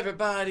 Now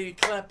everybody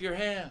clap your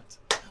hands.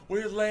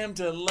 We're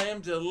Lambda,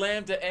 Lambda,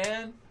 Lambda,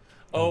 and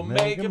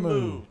Omega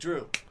Mu.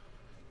 Drew.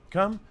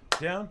 Come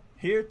down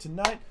here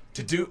tonight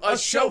to do a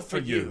show for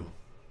you.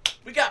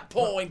 We got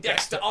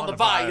Poindexter on the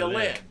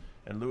violin.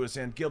 And Lewis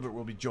and Gilbert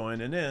will be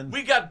joining in.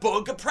 We got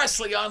Booger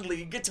Presley on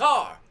lead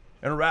guitar.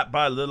 And rap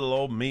by little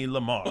old me,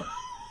 Lamar.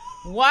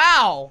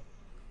 Wow.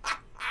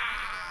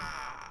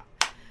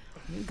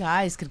 You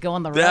guys could go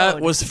on the road.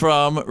 That was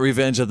from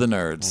Revenge of the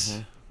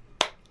Nerds.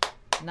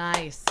 Mm-hmm.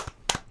 Nice.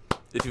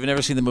 If you've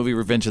never seen the movie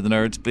Revenge of the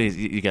Nerds, please,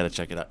 you got to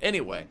check it out.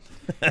 Anyway,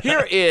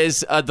 here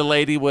is the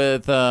lady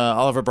with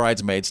all of her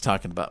bridesmaids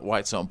talking about why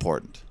it's so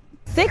important.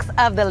 6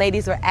 of the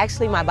ladies were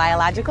actually my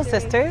biological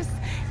sisters,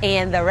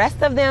 and the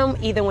rest of them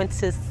either went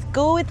to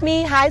school with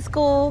me, high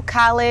school,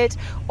 college,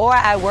 or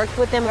I worked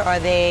with them, or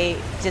they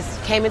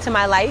just came into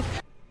my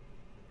life.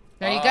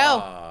 There you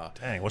go.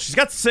 Dang, well, she's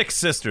got 6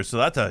 sisters, so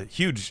that's a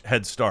huge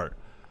head start.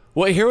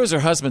 Well, here was her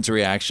husband's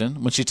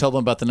reaction when she told him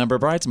about the number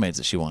of bridesmaids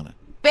that she wanted.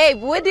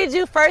 Babe, what did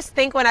you first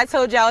think when I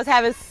told you I was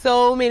having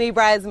so many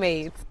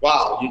bridesmaids?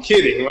 Wow, you're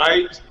kidding,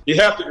 right? You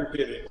have to be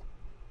kidding.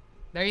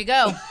 There you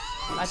go.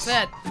 That's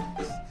it.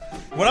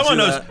 What I want to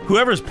know is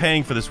whoever's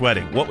paying for this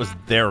wedding, what was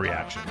their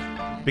reaction?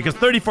 Because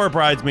 34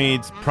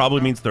 bridesmaids probably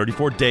means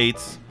 34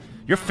 dates.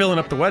 You're filling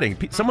up the wedding.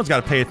 Someone's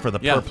got to pay for the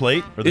per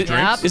plate or the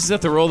drinks. Isn't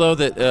that the rule, though,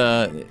 that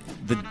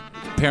the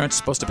parents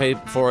supposed to pay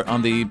for it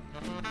on the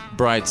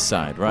bride's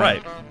side,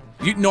 right?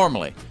 Right.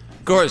 Normally.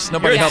 Of course,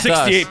 nobody helped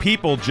 68 us.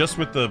 people just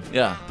with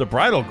the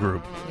bridal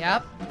group.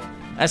 Yep.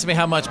 Ask me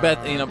how much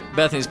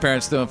Bethany's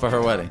parents threw in for her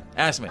wedding.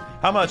 Ask me.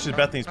 How much did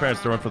Bethany's parents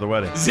throw in for the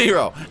wedding?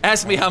 0.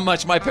 Ask me how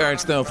much my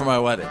parents threw in for my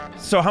wedding.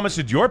 So how much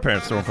did your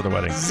parents throw in for the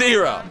wedding?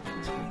 0.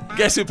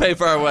 Guess who paid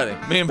for our wedding?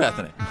 Me and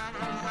Bethany.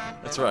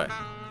 That's right.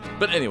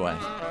 But anyway,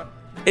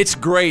 it's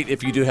great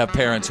if you do have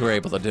parents who are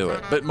able to do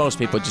it. But most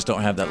people just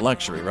don't have that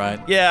luxury, right?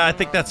 Yeah, I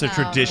think that's a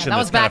tradition that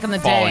was that's back kind in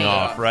of the falling day.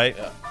 off, right?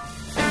 Yeah.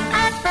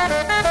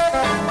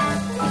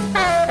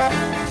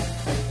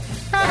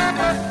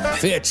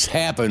 Fitz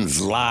happens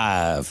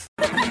live.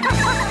 Fitz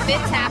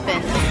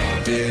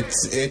happens.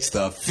 It's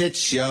the Fitz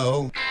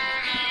Show.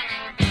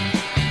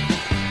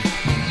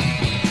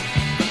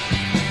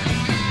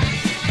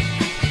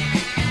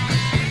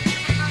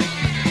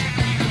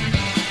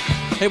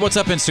 Hey, what's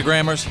up,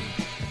 Instagrammers?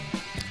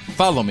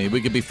 Follow me.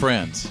 We could be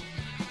friends.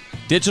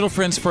 Digital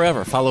friends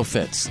forever. Follow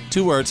Fitz.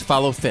 2 words,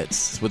 follow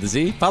Fitz. With a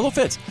Z, follow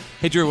Fitz.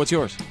 Hey, Drew, what's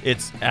yours?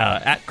 It's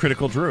at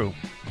Critical Drew.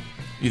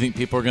 You think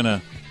people are going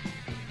to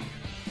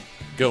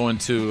go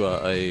into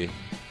a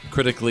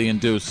critically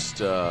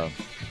induced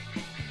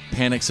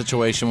panic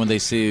situation when they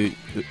see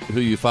who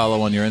you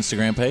follow on your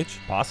Instagram page?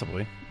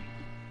 Possibly.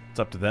 It's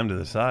up to them to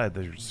decide.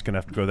 They're just going to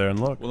have to go there and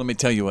look. Well, let me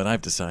tell you what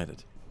I've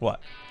decided. What?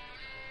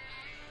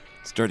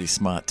 It's dirty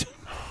smut.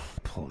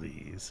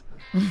 Please.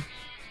 You'd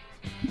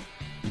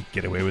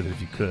get away with it if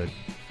you could.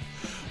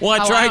 Well,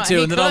 I tried to,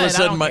 he and then all of a could.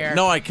 sudden, I don't care.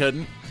 no, I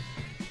couldn't.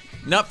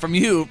 Not from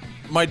you.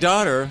 My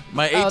daughter,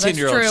 my Oh, that's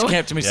 18-year-old, she true. came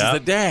up to me and Yeah.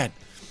 said, Dad,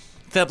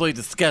 it's absolutely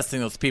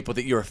disgusting, those people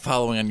that you are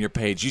following on your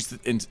page.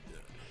 And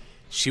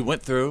she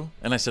went through,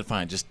 and I said,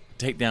 fine, just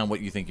take down what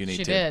you think you need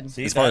She to. did.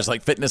 See, As far as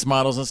like fitness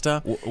models and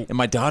stuff. And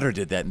my daughter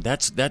did that, and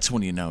that's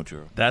when you know,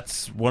 Drew.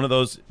 That's one of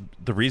those.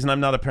 The reason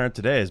I'm not a parent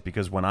today is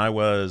because when I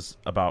was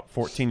about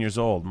 14 years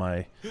old,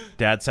 my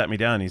dad sat me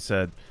down and he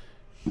said,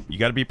 you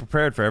got to be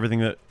prepared for everything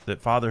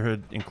that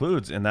fatherhood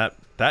includes. And that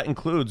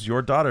includes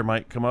your daughter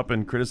might come up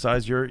and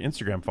criticize your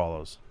Instagram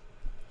follows.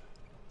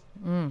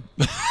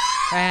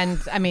 And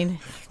I mean,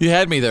 You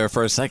had me there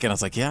for a second. I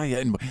was like, yeah.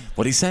 And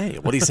what do he say?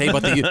 What do he say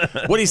about the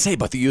what do he say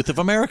about the youth of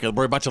America?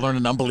 We're about to learn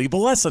an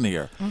unbelievable lesson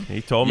here.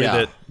 He told me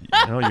Yeah.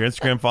 that your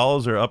Instagram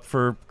follows are up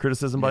for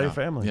criticism by your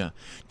family. Yeah.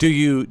 Do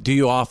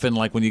you often,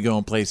 like, when you go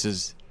in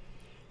places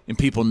and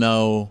people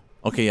know,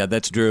 okay, yeah,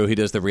 that's Drew. He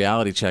does the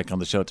reality check on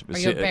the show. Are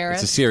you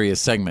embarrassed? It's a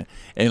serious segment.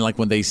 And like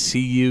when they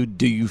see you,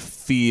 do you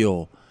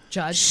feel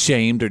judged?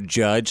 shamed or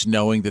judged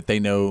knowing that they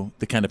know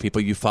the kind of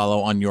people you follow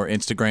on your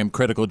Instagram,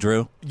 Critical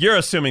Drew? You're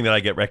assuming that I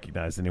get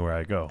recognized anywhere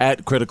I go.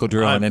 At Critical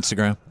Drew on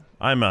Instagram?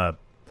 I'm a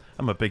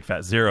big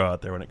fat 0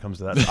 out there when it comes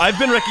to that. I've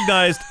been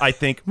recognized, I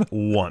think,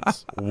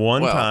 once.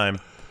 One time.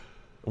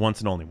 Once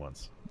and only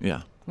once.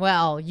 Yeah.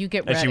 Well, you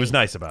get ready. And she was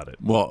nice about it.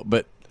 Well,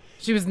 but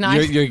She was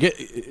nice. She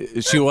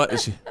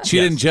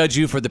didn't judge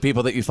you for the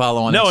people that you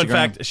follow on Instagram? No, in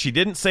fact, she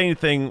didn't say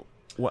anything.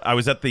 I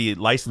was at the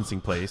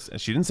licensing place, and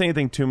she didn't say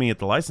anything to me at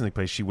the licensing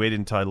place. She waited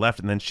until I left,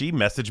 and then she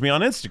messaged me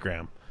on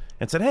Instagram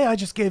and said, hey, I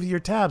just gave you your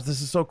tabs.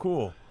 This is so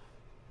cool.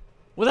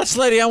 Well, that's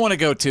the lady I want to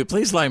go to.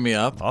 Please line me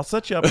up. I'll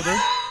set you up with her.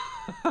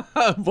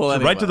 Well,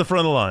 anyway. Right to the front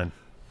of the line.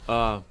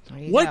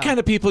 What kind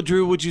of people,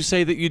 Drew, would you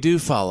say that you do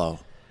follow?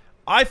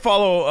 I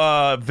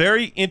follow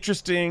very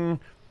interesting,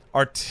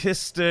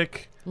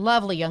 artistic,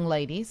 lovely young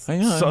ladies.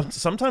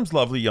 sometimes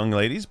lovely young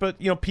ladies, but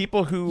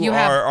people who You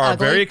have are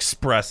ugly? very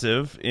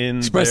expressive in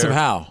Expressive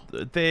how?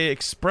 They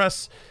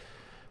express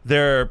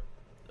their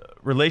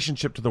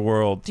relationship to the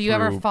world. Do you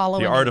ever through follow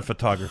the any- art of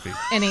photography?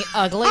 Any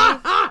ugly?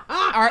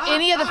 Are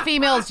any of the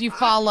females you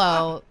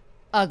follow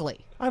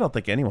ugly? I don't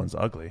think anyone's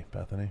ugly,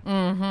 Bethany.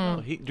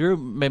 Mm-hmm. Drew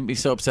made me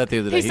so upset the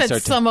other day. He said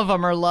started some of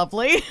them are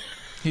lovely.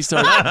 He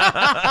started.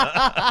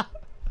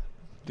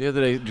 The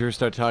other day, Drew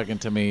started talking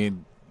to me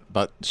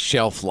about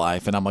shelf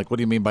life, and I'm like, "What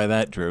do you mean by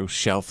that, Drew?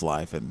 Shelf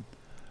life?" And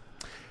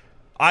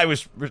I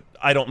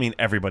don't mean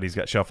everybody's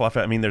got shelf life.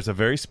 I mean, there's a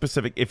very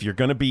specific. If you're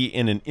going to be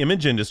in an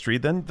image industry,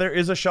 then there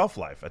is a shelf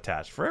life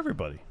attached for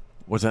everybody.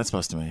 What's that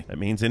supposed to mean? That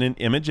means in an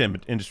image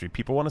industry,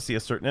 people want to see a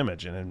certain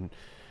image, and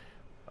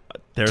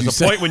there's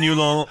a point when you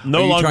no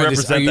longer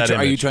represent that image.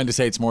 Are you trying to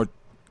say it's more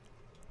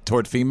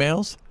toward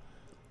females?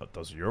 But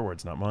those are your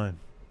words, not mine.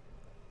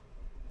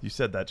 You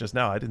said that just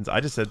now. I didn't. I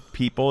just said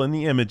people in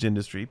the image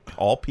industry,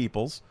 all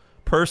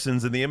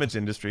persons in the image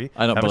industry.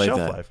 I don't have believe a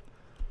shelf that. life.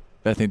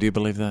 Bethany, do you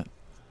believe that?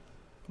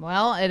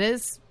 Well, it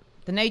is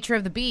the nature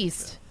of the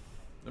beast.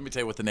 Let me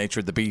tell you what the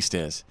nature of the beast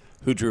is.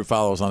 Who Drew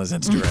follows on his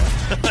Instagram.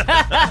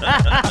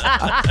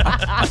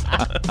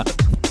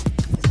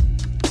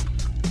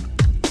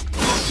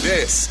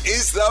 This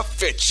is the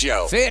Fitz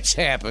Show. Fitz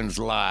happens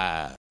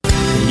live.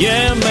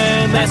 Yeah,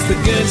 man, that's the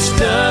good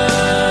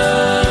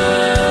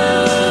stuff.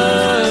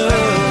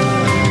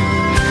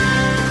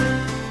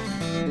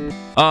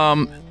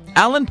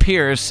 Alan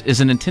Pierce is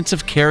an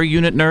intensive care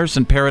unit nurse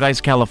in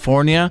Paradise,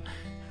 California.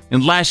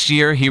 And last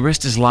year, he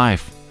risked his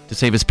life to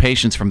save his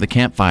patients from the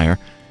campfire,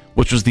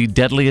 which was the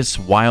deadliest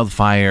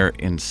wildfire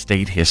in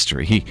state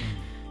history. He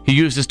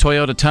used his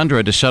Toyota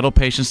Tundra to shuttle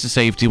patients to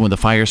safety when the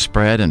fire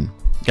spread and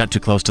got too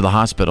close to the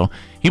hospital.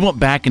 He went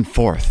back and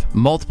forth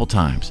multiple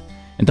times,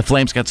 and the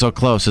flames got so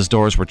close his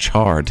doors were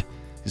charred.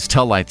 His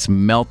taillights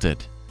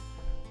melted.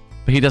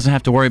 But he doesn't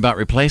have to worry about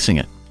replacing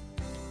it.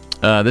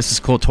 This is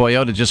cool.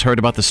 Toyota just heard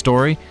about the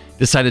story,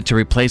 decided to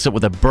replace it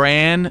with a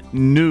brand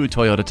new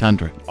Toyota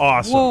Tundra.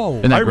 Awesome. Whoa.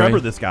 Isn't that I remember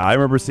great? this guy. I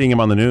remember seeing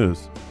him on the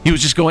news. He was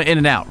just going in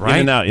and out, right?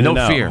 In and out,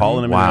 no fear.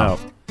 Hauling him in and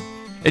out.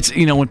 It's,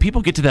 when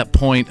people get to that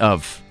point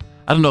of,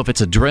 I don't know if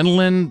it's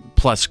adrenaline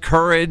plus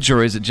courage,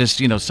 or is it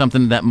just,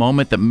 something in that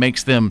moment that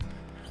makes them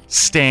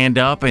stand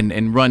up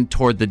and run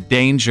toward the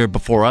danger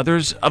before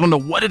others. I don't know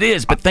what it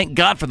is, but thank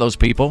God for those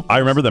people. I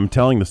remember them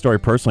telling the story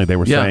personally. They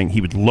were saying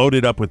he would load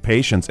it up with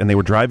patients, and they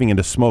were driving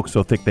into smoke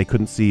so thick they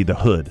couldn't see the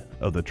hood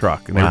of the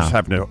truck. And they were just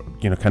having to,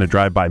 kind of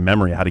drive by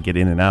memory how to get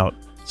in and out.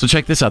 So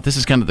check this out. This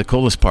is kind of the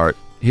coolest part.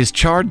 His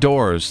charred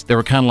doors, they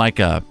were kind of like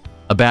a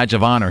badge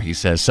of honor, he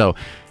says. So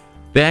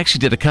they actually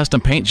did a custom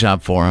paint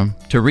job for him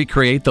to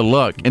recreate the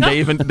look, and they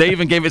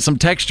even gave it some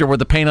texture where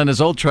the paint on his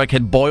old truck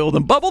had boiled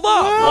and bubbled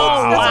up.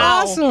 Wow.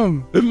 That's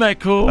awesome. Isn't that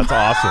cool? That's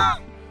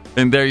awesome.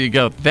 And there you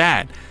go.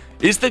 That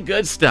is the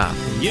good stuff.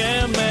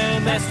 Yeah,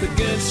 man, that's the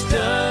good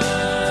stuff.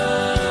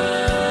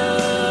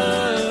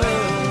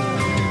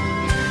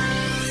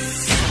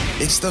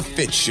 It's the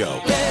Fitz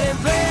Show.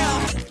 Fitz.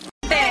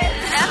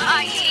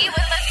 F-I-E with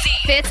a C.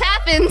 Fitz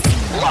happens.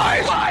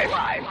 Live.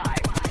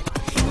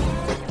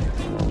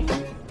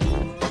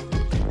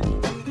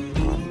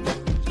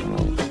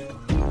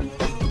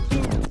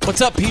 What's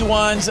up,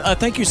 P1s?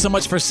 Thank you so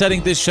much for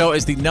setting this show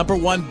as the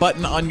 #1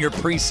 button on your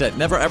preset.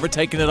 Never, ever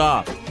taking it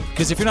off.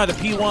 Because if you're not a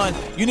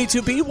P1, you need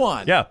to be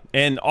one. Yeah,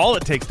 and all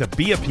it takes to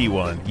be a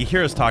P1, you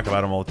hear us talk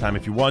about them all the time.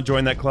 If you want to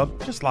join that club,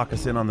 just lock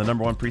us in on the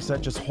 #1 preset.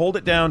 Just hold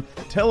it down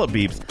till it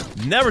beeps.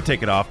 Never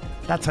take it off.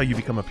 That's how you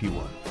become a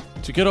P1.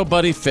 It's your good old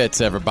buddy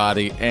Fitz,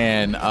 everybody.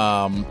 And,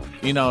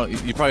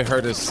 you probably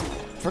heard us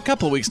for a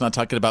couple of weeks now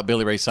talking about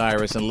Billy Ray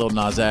Cyrus and Lil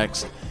Nas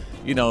X.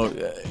 And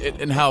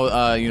how,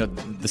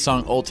 the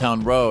song Old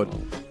Town Road,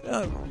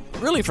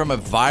 really from a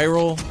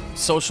viral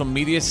social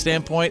media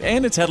standpoint,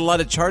 and it's had a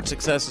lot of chart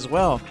success as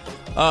well,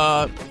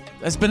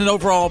 has been an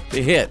overall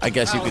hit, I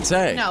guess you could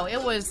say. No,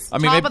 it was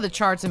top of the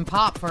charts in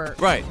pop for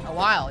a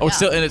while. Oh,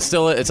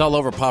 it's all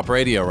over pop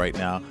radio right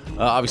now.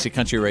 Obviously,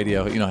 country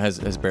radio,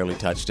 has barely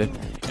touched it,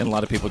 and a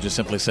lot of people just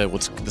simply say, "Well,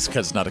 it's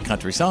because it's not a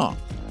country song."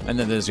 And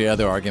then there's the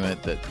other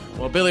argument that,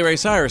 well, Billy Ray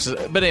Cyrus is,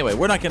 but anyway,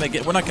 we're not going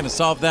to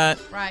solve that.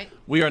 Right.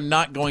 We are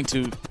not going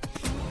to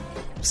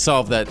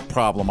solve that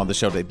problem on the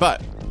show today,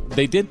 but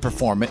they did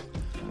perform it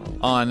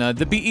on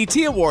the BET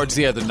Awards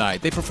the other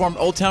night. They performed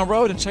Old Town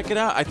Road, and check it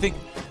out. I think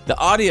the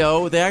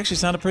audio, they actually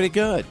sounded pretty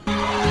good. Yeah,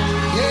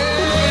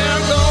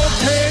 I'm gonna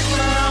take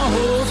my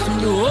horse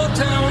from the Old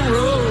Town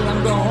Road.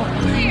 I'm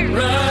gonna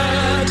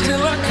ride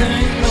till I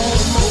can't no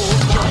more.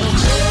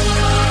 Gonna take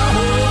my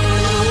horse from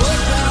the Old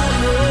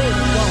Town Road.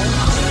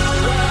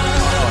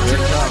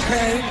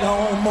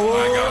 I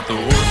got the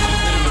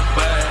horses in the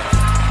back,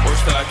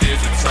 horse stock is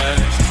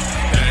attached.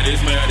 That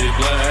is matted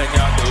black,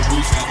 got the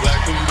boosters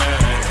black to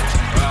match.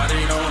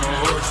 Riding on a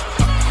horse,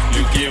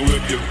 you can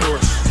whip your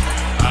Porsche.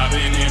 I've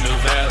been in the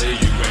valley,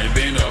 you ain't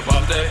been up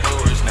off that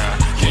horse. Now,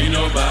 can't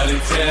nobody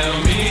tell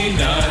me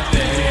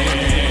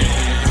nothing.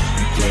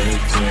 You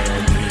can't tell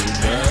me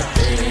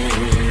nothing.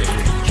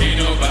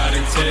 Can't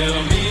nobody tell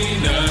me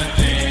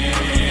nothing.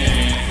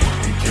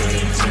 You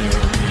can't tell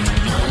me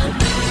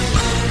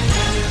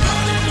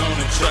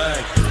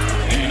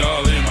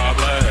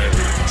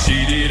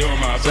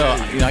So,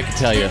 I can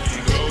tell you,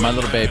 my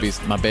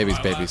babies,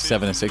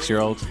 7 and 6 year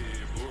olds,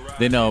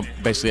 they know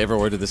basically every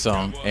word of the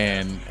song,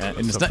 and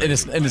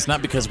it's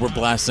not because we're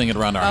blasting it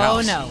around our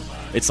house. Oh no,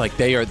 it's like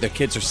the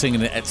kids are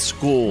singing it at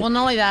school. Well,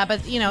 not only that,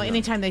 but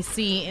anytime they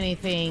see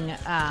anything,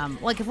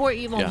 like if we're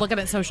even looking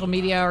at social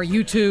media or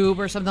YouTube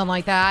or something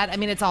like that, I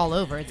mean, it's all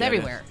over. It's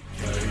everywhere.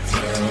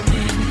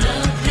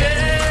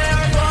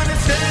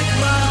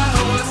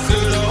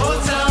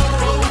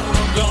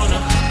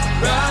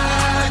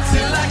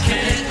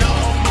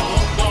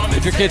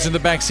 If your kid's in the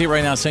back seat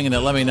right now singing it,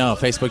 let me know.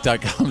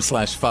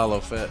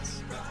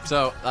 Facebook.com/followFitz.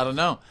 So, I don't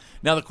know.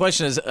 Now, the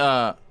question is,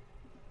 how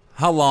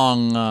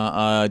long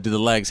do the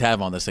legs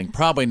have on this thing?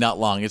 Probably not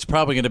long. It's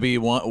probably going to be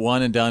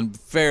one and done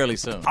fairly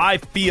soon. I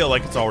feel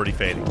like it's already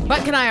fading.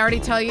 But can I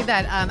already tell you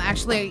that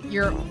actually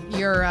your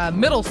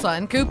middle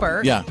son,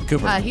 Cooper. Yeah,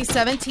 Cooper. He's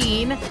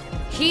 17.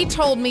 He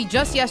told me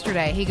just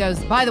yesterday, he goes,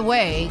 by the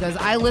way,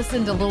 I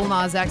listened to Lil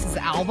Nas X's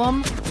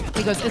album.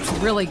 He goes, it's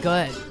really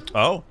good.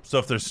 Oh, so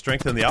if there's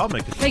strength in the album,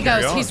 it could He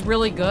carry goes, on. he's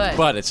really good.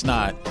 But it's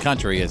not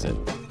country, is it?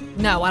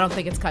 No, I don't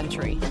think it's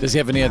country. Does he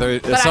have any other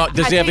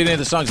any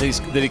other songs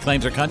that he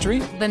claims are country?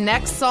 The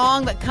next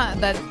song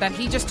that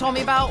he just told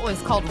me about was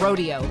called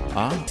Rodeo.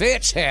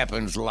 Fitz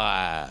happens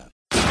live.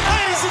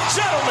 Ladies and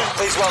gentlemen,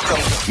 please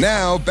welcome.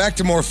 Now, back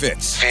to more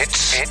Fitz.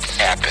 Fitz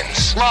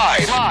happens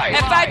live.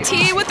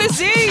 F-I-T with a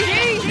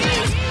Z.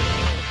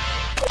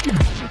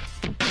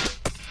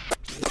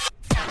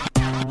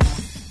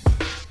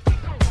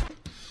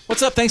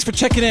 What's up? Thanks for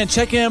checking in.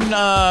 Check in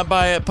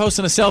by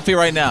posting a selfie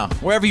right now.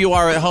 Wherever you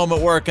are, at home, at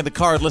work, in the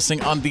car,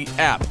 listening on the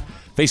app.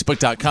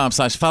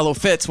 Facebook.com/follow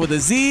Fitz with a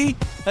Z.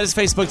 That is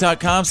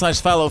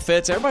Facebook.com/follow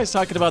Fitz. Everybody's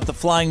talking about the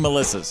flying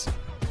Melissas.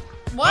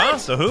 What? Huh?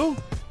 So who?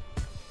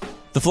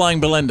 The flying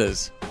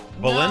Belindas.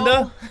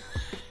 Belinda?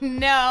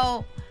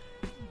 No.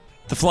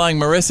 The flying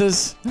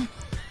Marissas.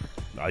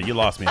 Oh, you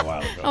lost me a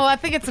while ago. Oh, I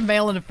think it's a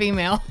male and a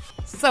female.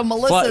 So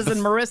Melissa's and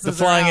Marissas The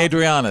flying are out.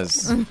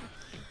 Adrianas.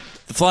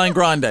 The flying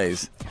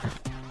Grandes.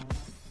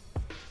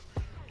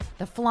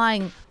 The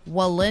flying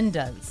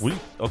Walindas.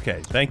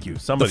 Okay, thank you. The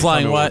Somebody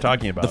flying told me what what? we're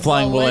talking about. The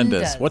flying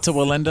Walindas. Walindas. What's a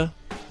Walinda?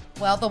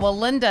 Well, the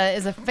Walinda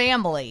is a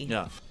family.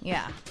 Yeah.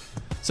 Yeah.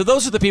 So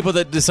those are the people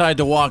that decided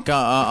to walk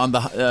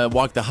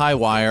walk the high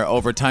wire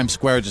over Times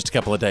Square just a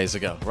couple of days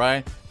ago,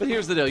 right? But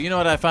here's the deal. You know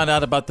what I found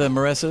out about the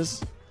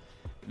Marissas?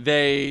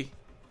 They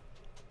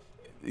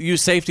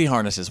use safety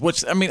harnesses,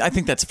 which, I mean, I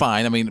think that's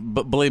fine. I mean,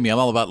 believe me, I'm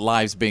all about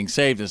lives being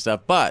saved and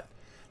stuff. But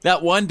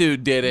that one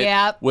dude did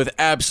it with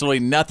absolutely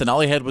nothing. All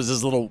he had was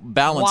his little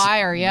balance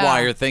wire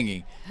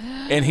thingy.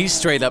 And he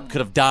straight up could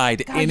have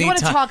died God, any you want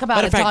to time. talk about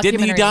Matter a of fact, didn't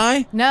he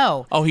documentary? die?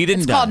 No. Oh, he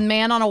didn't it's die. called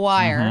Man on a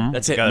Wire.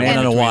 That's it, Got Man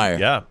on a between- Wire.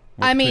 Yeah.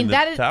 I mean, between the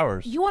that is.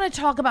 towers. You want to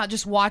talk about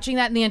just watching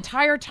that, and the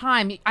entire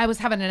time I was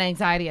having an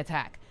anxiety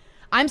attack.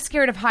 I'm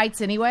scared of heights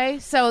anyway,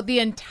 so the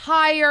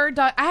entire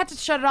I had to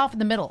shut it off in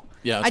the middle.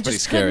 Yeah, it's I pretty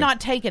just scary. could not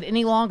take it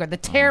any longer. The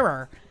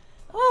terror.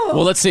 Oh.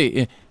 Well, let's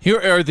see. Here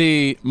are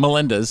the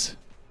Melindas.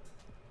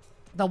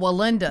 The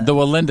Walinda. The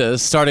Walindas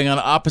starting on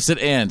opposite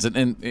ends.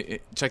 And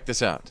check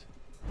this out.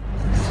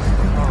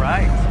 All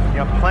right.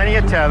 You have plenty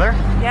of tether.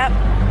 Yep.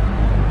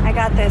 I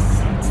got this.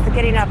 It's the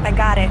getting up. I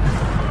got it.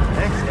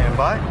 Okay, stand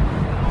by.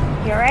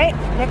 You all right?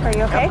 Nick, are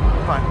you okay?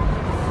 Yep, fine.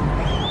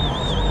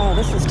 Oh,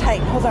 this is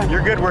tight. Hold on.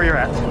 You're good where you're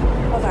at.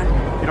 Hold on.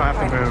 You don't have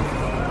to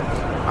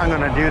move. I'm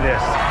going to do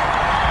this.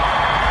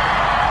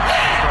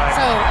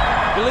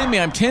 So, believe me,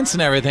 I'm tense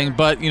and everything,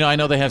 but I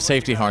know they have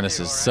safety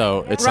harnesses,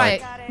 so it's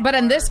right. like But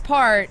in this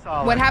part,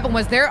 what happened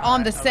was they're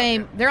on the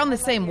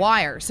same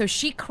wire. So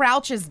she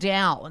crouches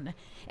down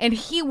and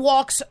he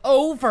walks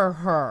over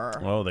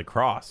her. Oh, they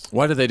cross.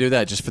 Why do they do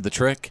that? Just for the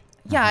trick?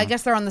 Yeah, I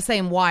guess they're on the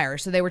same wire,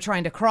 so they were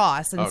trying to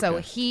cross, and so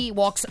Okay. he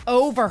walks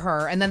over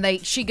her, and then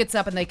she gets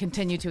up, and they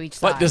continue to each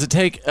side. But does it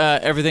take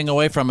everything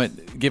away from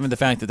it, given the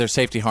fact that they're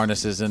safety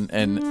harnesses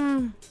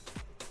and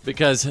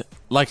because,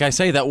 like I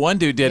say, that one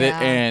dude did it, Yeah.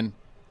 and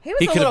He was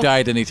he a could have little-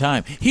 died any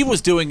time. He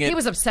was doing it. He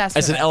was obsessed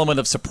as with an it. element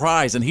of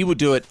surprise, and he would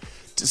do it.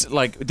 Just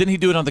like, didn't he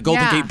do it on the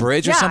Golden Yeah. Gate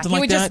Bridge or Yeah, something he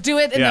like would that? just do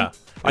it in Yeah.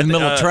 in the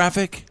middle of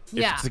traffic. If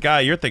Yeah. it's the guy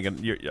you're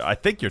thinking, I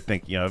think you're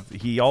thinking of,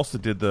 he also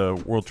did the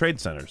World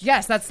Trade Centers.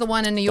 Yes, that's the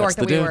one in New York That's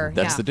that the we dude. were.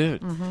 That's yeah. the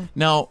dude. Mhm.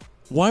 Now,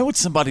 why would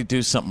somebody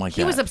do something like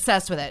He that? was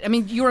obsessed with it. I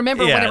mean, you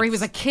remember Yeah, whenever he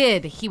was a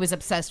kid, he was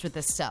obsessed with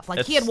this stuff.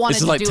 Like he had This wanted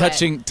is to like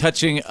do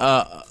touching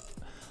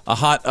a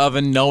hot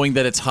oven, knowing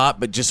that it's hot,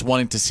 but just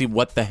wanting to see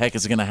what the heck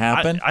is going to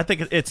happen. I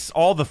think it's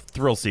all the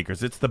thrill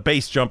seekers. It's the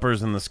base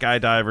jumpers and the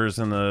skydivers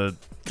and the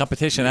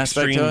competition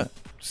aspect to extreme it?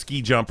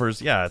 ski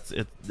jumpers. Yeah,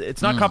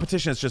 it's not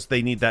competition. It's just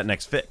they need that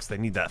next fix. They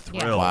need that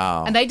Yeah. thrill.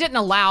 Wow. And they didn't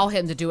allow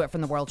him to do it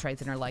from the World Trade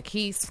Center. Like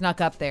he snuck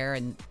up there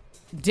and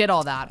did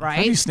all that, right?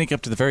 How do you sneak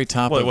up to the very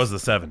top? Well, of it was the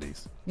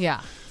 70s.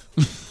 Yeah.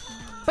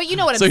 But you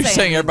know what I'm So saying. you're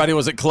saying everybody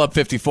was at Club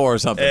 54 or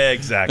something?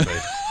 Exactly.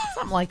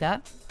 Something like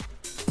that.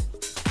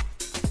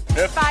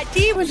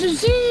 F-I-T was a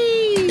Z.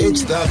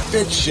 It's the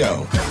Fitz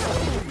Show.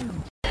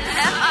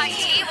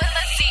 F-I-E with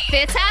a Z.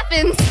 Fitz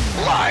happens.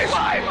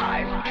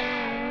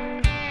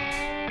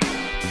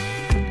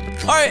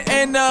 All right,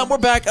 and we're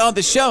back on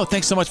the show.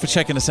 Thanks so much for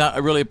checking us out. I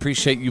really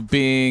appreciate you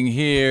being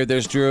here.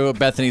 There's Drew,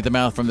 Bethany, the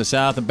mouth from the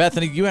South. And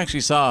Bethany, you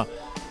actually saw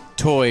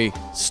Toy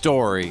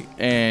Story,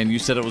 and you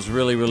said it was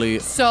really, really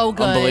So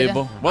good.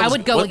 unbelievable. I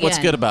would go What's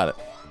again. good about it?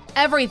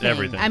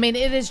 Everything. I mean,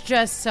 it is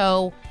just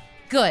so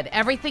good.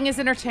 Everything is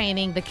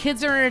entertaining. The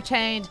kids are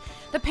entertained.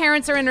 The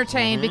parents are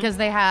entertained because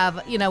they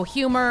have,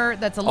 humor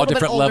that's a little bit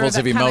different older. levels that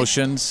of kinda-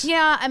 emotions.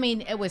 Yeah, I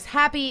mean, it was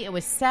happy. It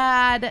was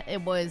sad.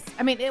 It was.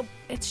 I mean,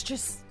 it's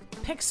just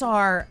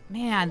Pixar.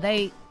 Man,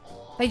 they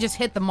just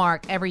hit the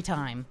mark every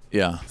time.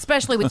 Yeah.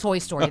 Especially with Toy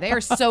Story, they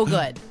are so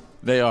good.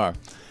 They are.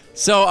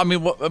 So, I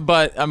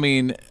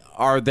mean,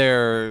 are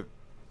there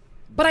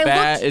But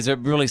I looked. is there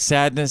really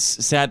sad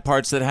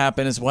parts that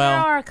happen as well? There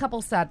are a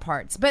couple sad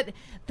parts, but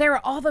there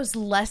are all those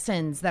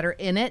lessons that are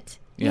in it.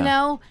 You Yeah.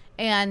 know,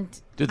 and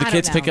Do the I don't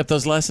kids pick know. up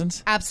those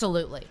lessons?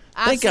 Absolutely.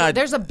 Thank God.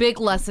 There's a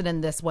big lesson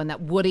in this one that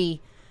Woody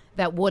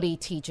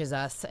teaches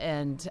us,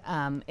 and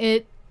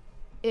it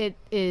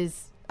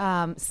is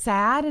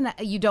sad, and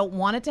you don't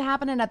want it to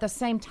happen, and at the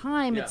same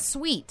time, it's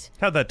sweet.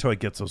 How'd that toy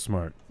get so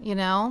smart? You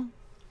know.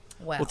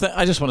 Well,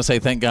 I just want to say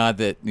thank God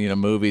that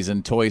movies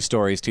and Toy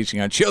Stories teaching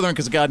our children,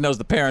 because God knows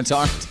the parents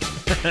aren't.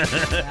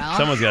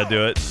 Someone's got to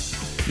do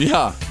it.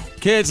 Yeah.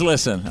 Kids,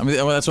 listen. I mean,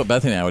 that's what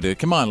Bethany and I would do.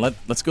 Come on,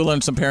 let's go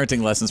learn some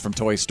parenting lessons from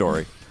Toy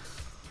Story.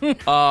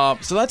 So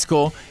that's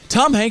cool.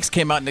 Tom Hanks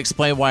came out and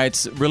explained why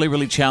it's really,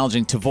 really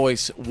challenging to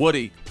voice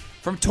Woody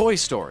from Toy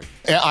Story.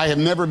 I have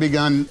never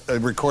begun a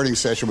recording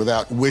session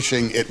without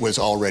wishing it was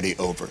already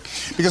over.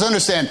 Because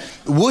understand,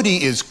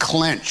 Woody is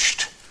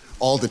clenched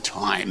all the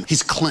time.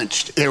 He's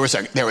clenched. There was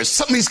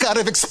something he's got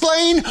to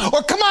explain.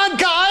 Or come on,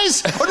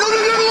 guys! Or no,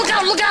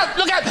 look out!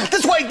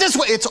 This way!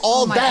 It's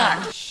all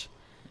that. Gosh.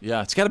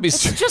 Yeah, it's got to be.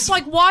 It's just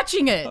like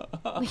watching it,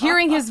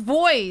 hearing his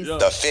voice.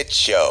 The Fitz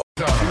Show.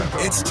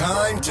 It's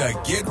time to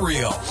get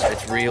real.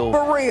 It's real.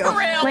 For real.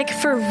 Like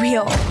for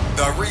real.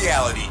 The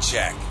Reality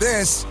Check.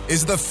 This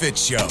is The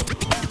Fitz Show.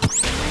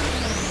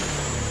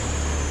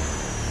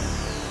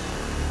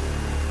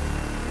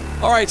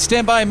 All right,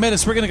 stand by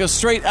minutes. We're going to go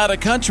straight out of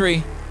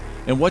country.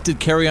 And what did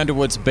Carrie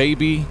Underwood's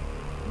baby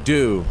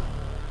do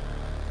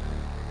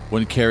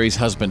when Carrie's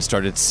husband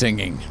started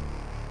singing?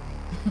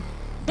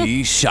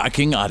 The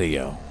shocking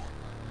audio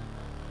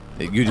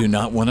that you do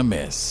not want to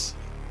miss.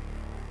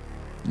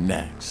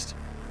 Next,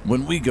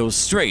 when we go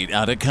straight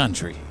out of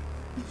country.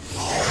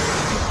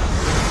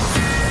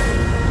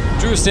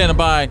 Drew standing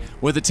by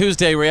with a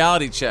Tuesday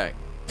reality check.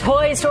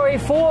 Toy Story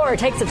 4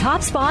 takes the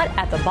top spot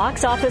at the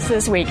box office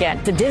this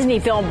weekend. The Disney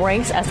film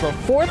ranks as the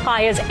fourth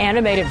highest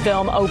animated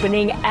film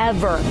opening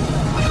ever.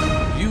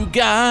 You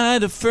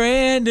got a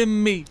friend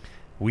in me.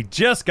 We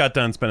just got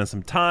done spending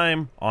some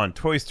time on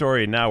Toy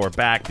Story, and now we're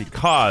back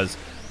because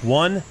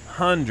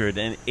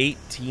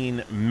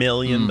 $118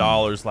 million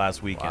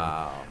last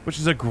weekend, which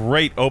is a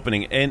great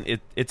opening. And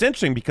it's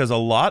interesting because a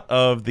lot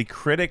of the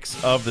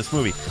critics of this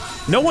movie,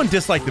 no one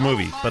disliked the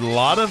movie, but a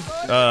lot of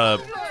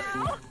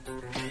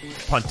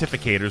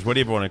pontificators,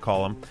 whatever you want to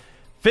call them,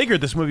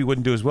 figured this movie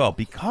wouldn't do as well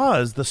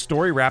because the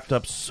story wrapped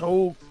up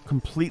so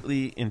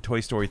completely in Toy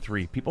Story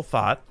 3.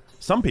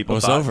 Some people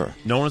thought over.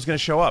 No one was going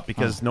to show up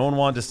because no one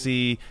wanted to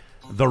see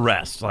the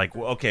rest. Like,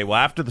 okay, well,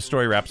 after the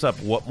story wraps up,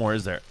 what more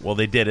is there? Well,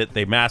 they did it.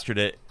 They mastered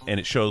it, and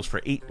it shows for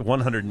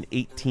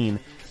 $118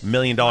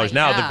 million. Now,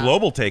 the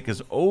global take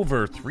is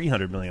over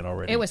 $300 million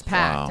already. It was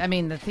packed. Wow. I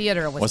mean, the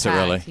theater was packed. It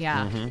really?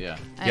 Yeah. Mm-hmm.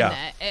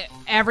 Yeah. And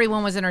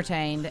everyone was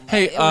entertained.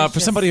 Hey, for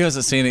somebody who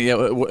hasn't seen it yet,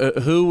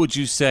 who would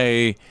you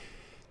say,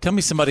 tell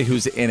me somebody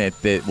who's in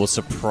it that will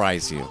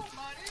surprise you?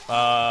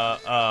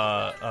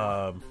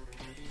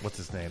 What's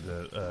his name?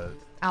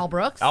 Al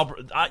Brooks?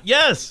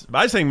 Yes!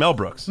 I was saying Mel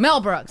Brooks. Mel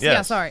Brooks, yes.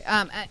 Yeah, sorry.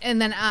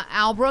 And then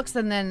Al Brooks,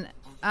 and then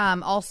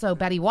also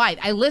Betty White.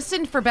 I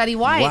listened for Betty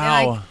White,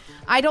 wow. and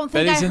I don't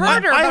think Betty's I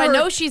heard her, but I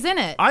know she's in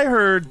it. I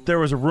heard there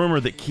was a rumor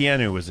that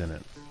Keanu was in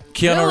it.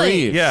 Keanu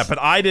Reeves? Yeah, but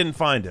I didn't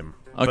find him.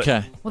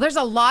 Okay. Well, there's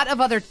a lot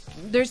of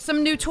there's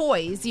some new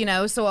toys,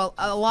 so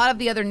a lot of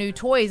the other new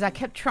toys I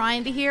kept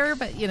trying to hear,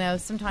 but,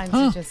 sometimes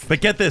you just... But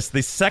get this,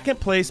 the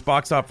second place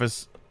box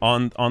office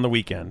on the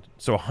weekend,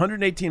 so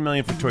 $118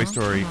 million for Toy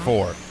Story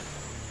 4.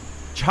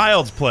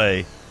 Child's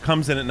Play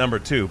comes in at number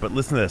 2, but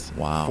listen to this.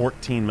 Wow.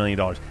 $14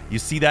 million. You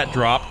see that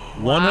drop?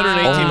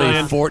 $118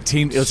 million.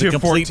 14. It was a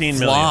complete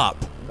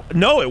flop.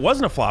 No, it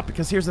wasn't a flop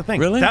because here's the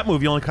thing. Really? That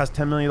movie only cost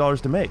 $10 million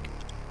to make.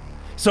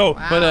 So,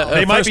 but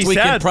they might first be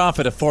weekend sad.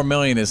 profit of $4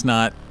 million is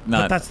not.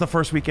 But that's the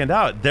first weekend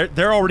out.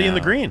 They're already in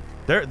the green.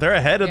 They're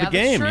ahead of the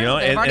game. True.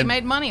 They've already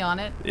made money on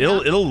it.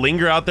 It'll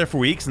linger out there for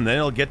weeks, and then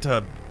it'll get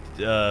to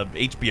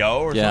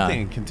HBO or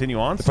something and continue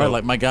on. They're probably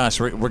like, my gosh,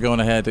 we're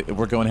going ahead.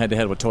 We're going head to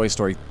head with Toy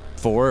Story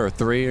 4 or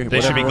 3. Or they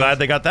should be glad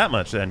they got that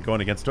much then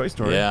going against Toy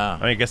Story. Yeah. I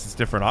mean, I guess it's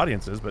different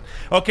audiences, but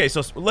okay.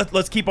 So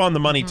let's keep on the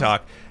money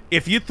talk.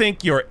 If you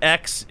think your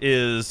ex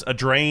is a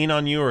drain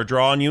on you or a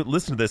draw on you,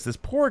 listen to this. This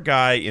poor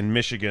guy in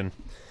Michigan.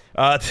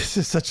 This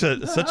is such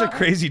a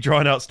crazy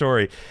drawn out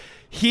story.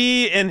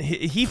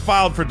 He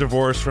filed for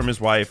divorce from his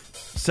wife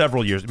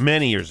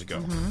many years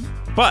ago.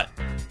 But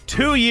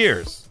 2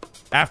 years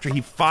after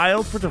he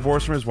filed for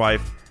divorce from his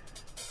wife,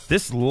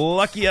 this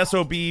lucky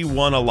SOB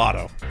won a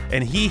lotto,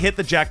 and he hit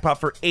the jackpot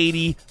for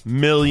 $80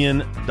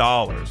 million.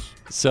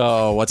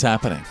 So what's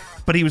happening?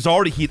 But he was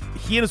already he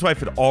and his wife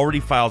had already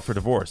filed for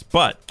divorce.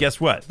 But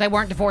guess what? They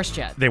weren't divorced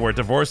yet. They weren't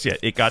divorced yet.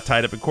 It got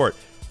tied up in court.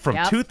 From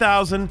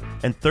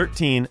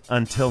 2013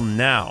 until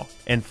now.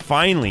 And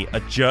finally, a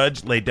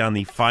judge laid down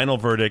the final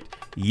verdict.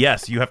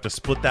 Yes, you have to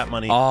split that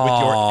money with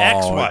your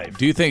ex-wife.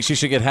 Do you think she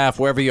should get half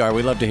wherever you are?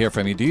 We'd love to hear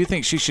from you. Do you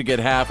think she should get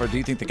half, or do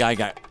you think the guy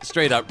got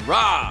straight up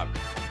robbed?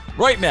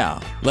 Right now,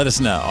 let us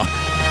know.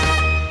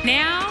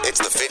 Now, it's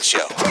the Fitz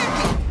Show.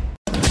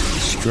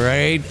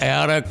 Straight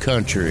out of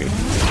country.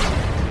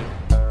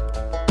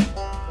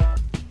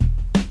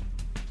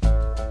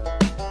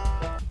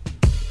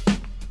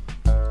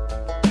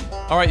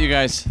 All right, you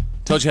guys.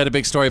 Told you I had a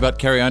big story about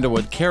Carrie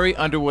Underwood. Carrie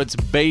Underwood's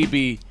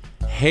baby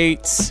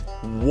hates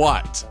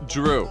what?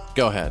 Drew,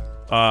 go ahead.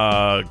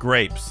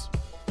 Grapes.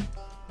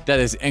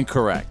 That is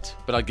incorrect,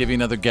 but I'll give you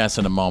another guess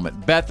in a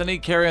moment. Bethany,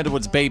 Carrie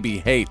Underwood's baby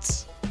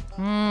hates.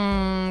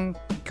 Green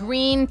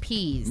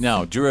peas.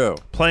 No, Drew.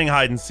 Playing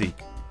hide and seek.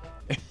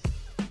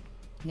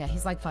 Yeah,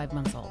 he's like 5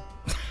 months old.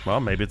 Well,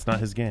 maybe it's not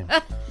his game.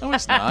 No,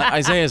 it's not.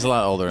 Isaiah's a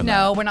lot older than that.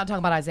 No, we're not talking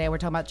about Isaiah. We're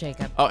talking about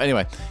Jacob. Oh,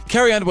 anyway.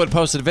 Carrie Underwood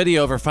posted a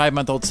video of her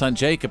 5-month-old son,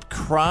 Jacob,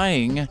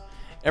 crying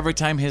every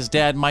time his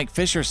dad, Mike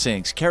Fisher,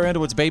 sings. Carrie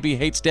Underwood's baby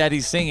hates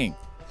daddy singing.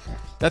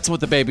 That's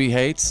what the baby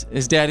hates,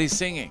 is daddy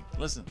singing.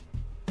 Listen.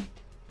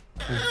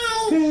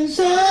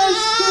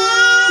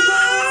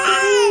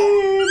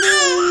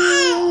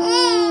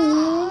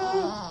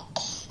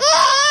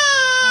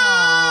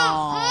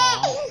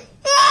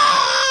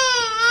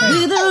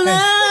 With a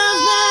love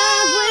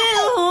that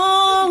will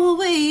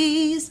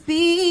always be.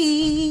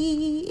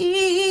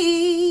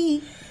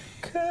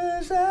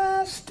 'Cause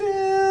I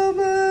still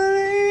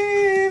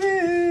believe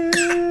in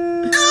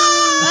you.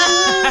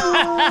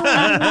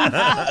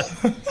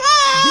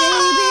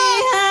 Baby,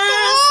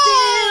 I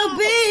still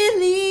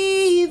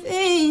believe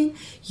in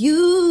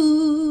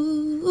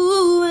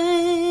you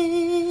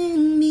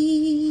and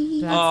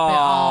me.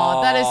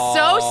 That is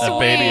so sweet. That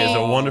baby is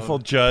a wonderful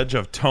judge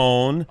of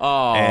tone.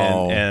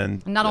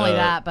 And Not only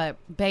that, but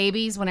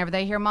babies, whenever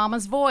they hear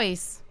mama's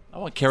voice. I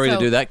want Carrie to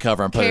do that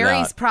cover and put it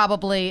Carrie's out.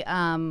 probably,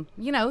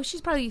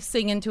 she's probably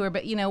singing to her,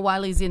 but,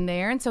 while he's in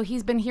there. And so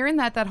he's been hearing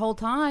that whole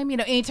time.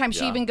 Anytime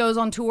she even goes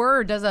on tour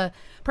or does a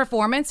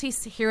performance,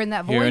 he's hearing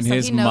that voice. Hearing so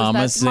his he knows mama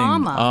that's sing.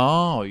 mama.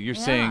 Oh, you're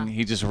saying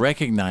he just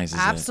recognizes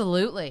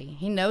Absolutely.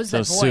 He knows it.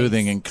 that So voice.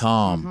 soothing and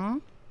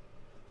calm.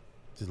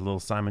 Just a little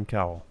Simon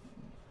Cowell.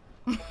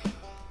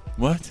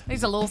 What?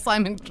 He's a little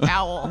Simon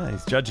Cowell. Yeah,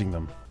 he's judging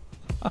them.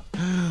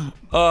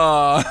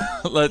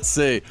 Let's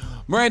see.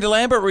 Miranda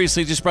Lambert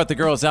recently just brought the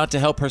girls out to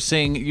help her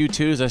sing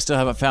U2's I Still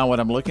Haven't Found What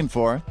I'm Looking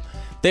For.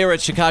 They were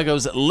at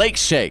Chicago's Lake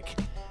Shake,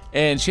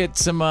 and she had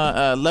some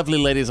lovely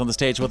ladies on the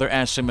stage with her: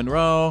 Ashley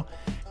Monroe,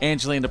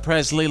 Angelina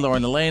Presley,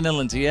 Lauren Elena,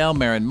 Lindsay Ell,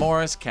 Maren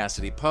Morris,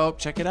 Cassidy Pope.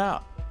 Check it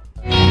out.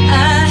 I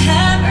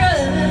have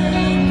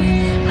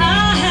run,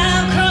 I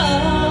have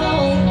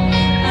crawled,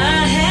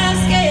 I have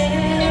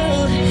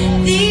scaled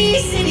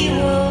these city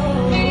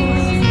walls,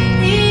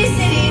 these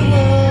city walls.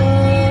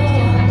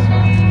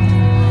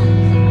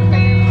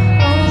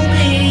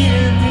 Only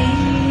to be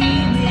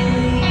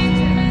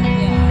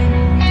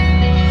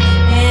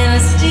and I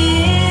still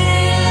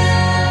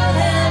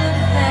haven't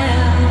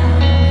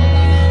found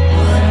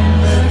what I'm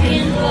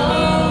looking for.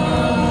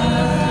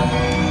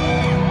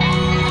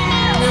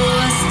 No, I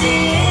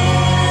still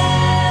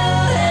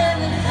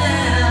haven't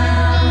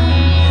found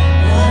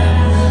what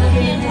I'm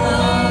looking for.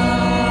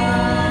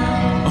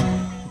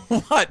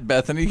 What,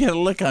 Bethany? You got a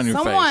look on your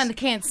Someone face.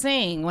 can't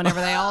sing whenever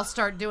they all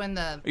start doing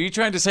the Are you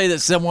trying to say that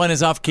someone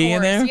is off key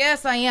in there?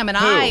 Yes, I am. And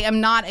Who? I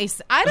am not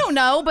I don't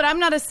know, but I'm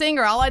not a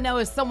singer. All I know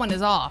is someone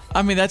is off.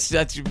 I mean, that's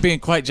being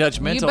quite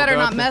judgmental. You better They're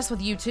not up there. mess with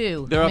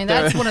U2. They're I up mean,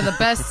 there. that's one of the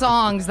best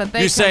songs that they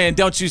You're can- saying,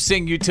 don't you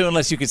sing U2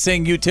 unless you can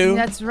sing U2?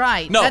 That's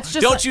right. No, That's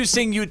just don't you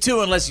sing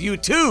U2 unless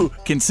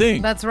U2 can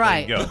sing. That's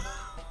right. There you go.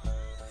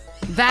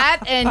 That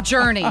and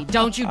Journey.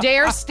 Don't you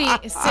dare sing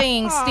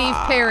Steve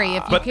Perry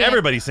if you But can't.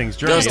 everybody sings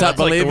Journey. Don't Stop It's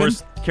like Believing? the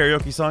worst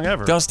karaoke song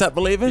ever. Don't Stop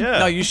Believing? Yeah.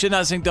 No, you should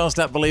not sing Don't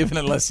Stop Believing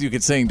unless you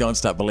could sing Don't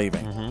Stop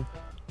Believing. Mm-hmm.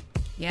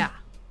 Yeah.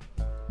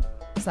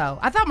 So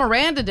I thought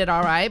Miranda did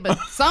all right, but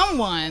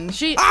someone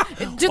do Well, I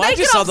they just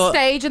get saw off the-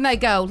 stage and they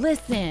go,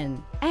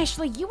 "Listen,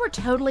 Ashley, you were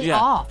totally Yeah.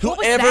 off. What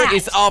was Whoever that?"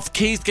 is off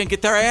keys can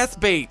get their ass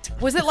beat.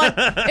 Was it like?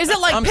 Is it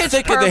like I'm Pitch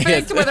sick of this.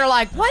 Perfect, where they're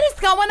like, "What is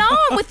going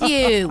on with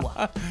you?"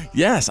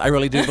 Yes, I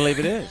really do believe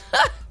it is.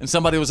 And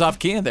somebody was off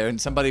key in there,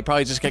 and somebody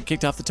probably just got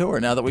kicked off the tour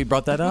now that we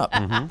brought that up.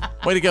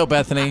 Way to go,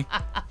 Bethany.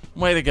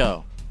 Way to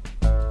go.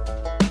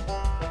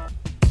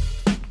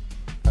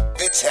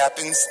 It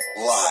happens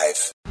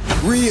live.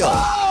 Real.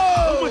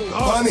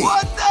 Funny.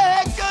 What the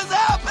heck just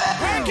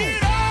happened? Break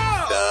it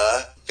up!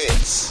 The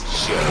Fitz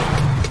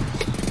Show.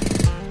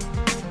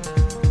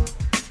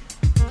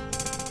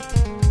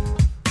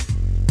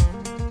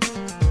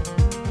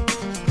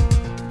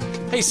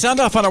 Hey, sound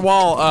off on our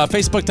wall,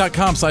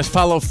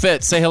 facebook.com/follow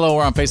Fitz. Say hello.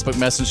 We're on Facebook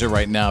Messenger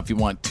right now if you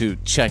want to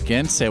check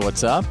in, say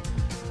what's up.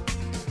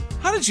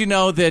 How did you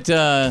know that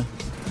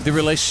the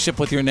relationship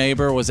with your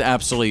neighbor was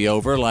absolutely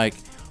over? Like,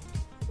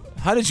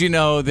 how did you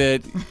know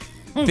that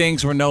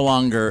things were no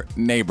longer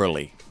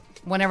neighborly?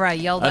 Whenever I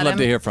yelled at I'd love him.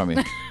 to hear from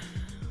you.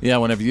 Yeah,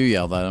 whenever you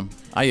yelled at him.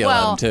 I yelled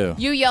at him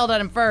too. You yelled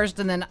at him first,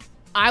 and then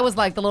I was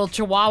like the little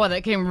chihuahua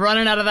that came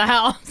running out of the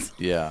house.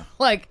 Yeah.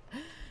 Like,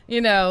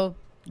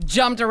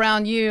 jumped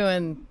around you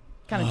and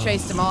kind of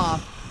chased him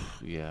off.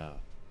 Yeah.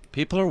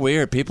 People are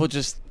weird. People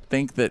just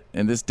think that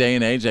in this day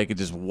and age they could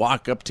just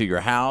walk up to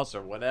your house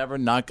or whatever,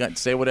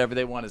 say whatever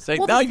they want to say.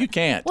 Well, No, you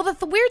can't. Well,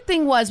 the weird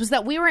thing was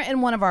that we were in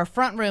one of our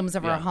front rooms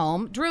of our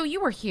home. Drew, you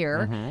were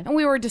here, and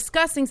we were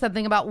discussing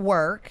something about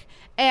work.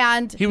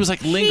 And He was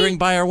like lingering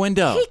by our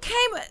window. He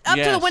came up to the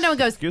Yes. window and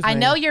goes, Excuse I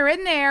me. know you're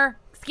in there.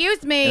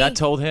 Excuse me. And I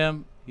told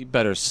him he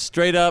better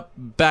straight up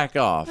back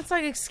off. It's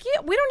like,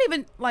 we don't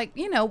even,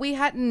 we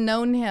hadn't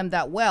known him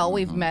that well. Mm-hmm.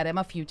 We've met him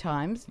a few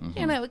times,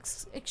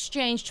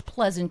 exchanged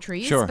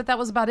pleasantries, Sure. but that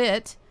was about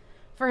it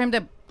for him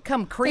to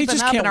come You creeping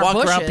just up can't in our walk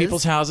bushes. around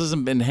people's houses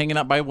and been hanging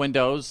out by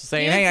windows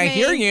saying, Excuse hey, I me.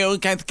 hear you.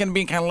 It's going to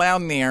be kind of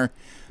loud in there.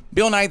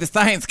 Bill Nye the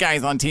Science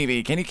Guy's on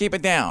TV. Can you keep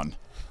it down?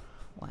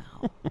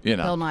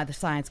 Bill Nye the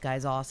Science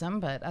Guy's awesome,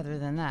 but other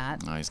than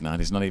that, No, he's not.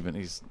 He's not even.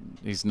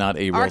 He's not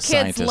a real our kids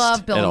scientist love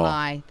at Bill all.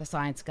 Nye the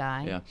Science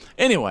Guy. Yeah.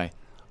 Anyway,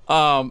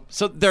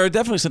 so there are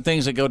definitely some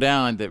things that go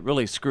down that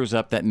really screws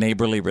up that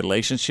neighborly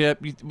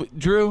relationship.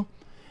 Drew,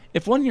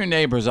 if one of your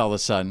neighbors all of a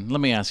sudden, let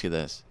me ask you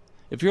this: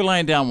 If you're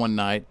lying down one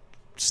night,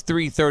 it's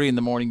 3:30 in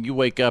the morning, you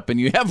wake up and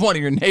you have one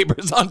of your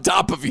neighbors on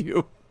top of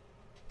you.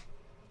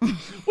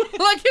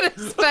 Look at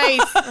his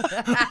face.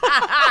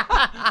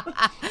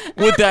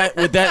 Would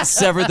that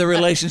sever the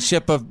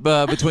relationship of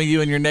between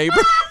you and your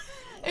neighbor?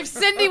 If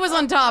Cindy was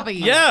on top of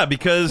you. Yeah,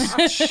 because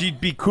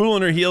she'd be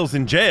cooling her heels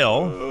in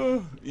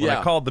jail when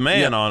I called the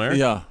man on her.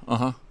 Yeah,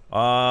 uh-huh.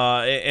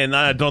 And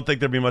I don't think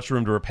there'd be much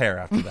room to repair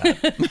after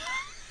that.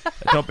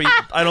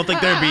 I don't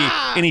think there'd be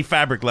any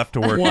fabric left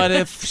to work. What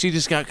if she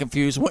just got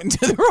confused, went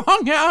into the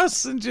wrong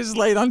house, and just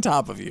laid on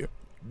top of you?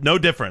 No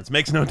difference.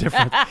 Makes no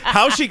difference.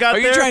 How she got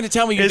there? Are you trying to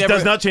tell me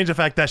does not change the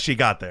fact that she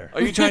got there.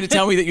 Are you trying to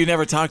tell me that you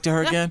never talked to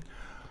her again?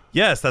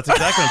 Yes, that's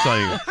exactly what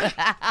I'm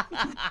telling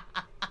you.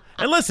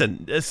 And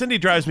listen, Cindy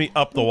drives me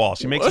up the wall.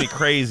 She makes me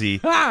crazy,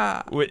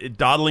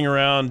 dawdling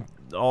around,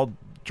 all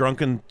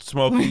drunk and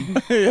smoky.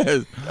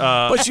 Yes.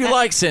 But you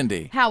like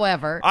Cindy.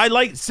 However,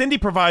 Cindy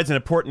provides an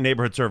important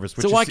neighborhood service.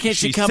 Which so why is can't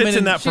she come sits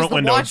in that front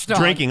window,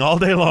 drinking all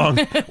day long,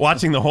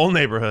 watching the whole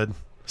neighborhood.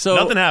 So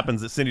nothing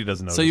happens that Cindy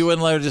doesn't notice. So you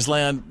wouldn't let her just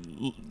lay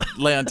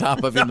on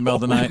top of you in the middle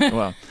of the night?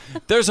 Well,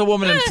 there's a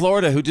woman in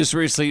Florida who just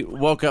recently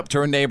woke up to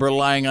her neighbor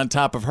lying on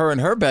top of her in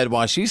her bed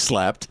while she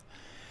slept.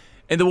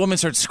 And the woman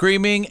started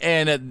screaming,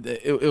 and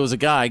it was a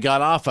guy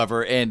got off of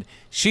her, and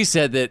she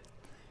said that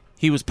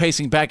he was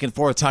pacing back and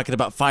forth talking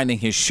about finding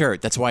his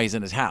shirt. That's why he's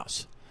in his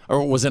house,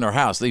 or was in her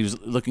house. He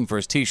was looking for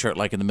his T-shirt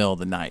like in the middle of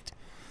the night.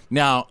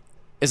 Now,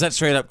 is that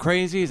straight up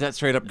crazy? Is that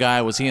straight up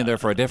guy? Was he in there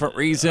for a different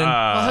reason?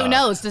 Well, who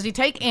knows? Does he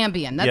take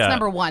Ambien? That's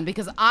number one,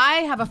 because I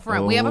have a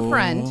friend. We have a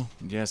friend.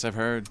 Yes, I've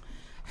heard.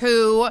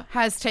 Who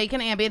has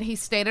taken Ambien. He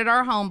stayed at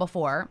our home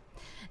before.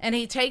 And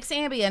he takes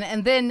Ambien,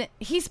 and then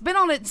he's been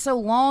on it so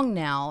long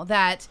now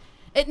that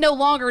it no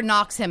longer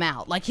knocks him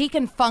out. Like, he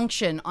can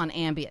function on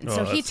Ambien.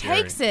 So he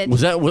takes it.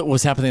 Was that what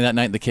was happening that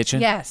night in the kitchen?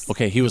 Yes.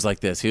 Okay, he was like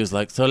this. He was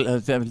like, so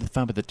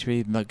found the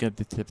tree.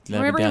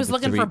 Remember, he was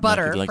looking for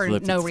butter for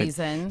no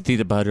reason. See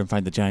the butter and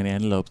find the giant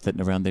antelope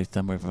sitting around there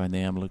somewhere. Find the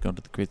antelope, go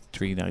to the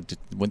tree, and I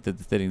just went to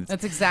the thing.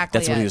 That's exactly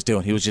That's what he was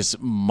doing. He was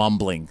just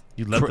mumbling.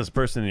 You let this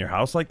person in your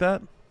house like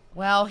that?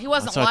 Well, he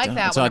wasn't like that.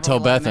 That's what I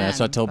told Bethany. That's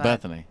what I told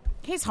Bethany.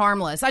 He's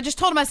harmless. I just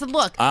told him, I said,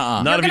 look.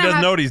 Not if he doesn't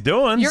know what he's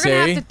doing. You're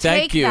going to have to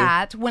take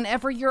that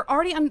whenever you're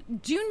already on.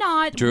 Do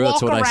not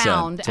walk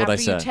around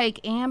after you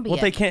take Ambien. Well,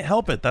 they can't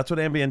help it. That's what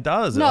Ambien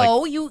does.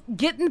 No, you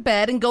get in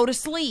bed and go to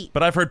sleep.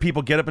 But I've heard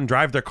people get up and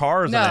drive their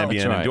cars on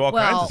Ambien and do all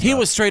kinds of stuff. He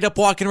was straight up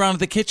walking around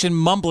the kitchen,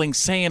 mumbling,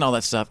 saying all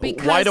that stuff.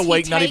 Wide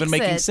awake, not even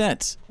making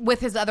sense. With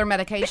his other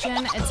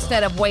medication,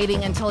 instead of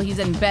waiting until he's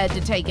in bed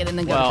to take it and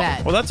then go to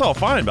bed. Well, that's all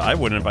fine, but I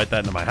wouldn't invite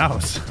that into my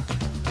house.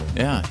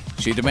 Yeah,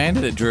 she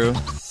demanded it, Drew.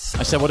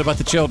 I said, what about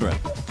the children?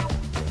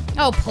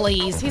 Oh,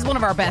 please. He's one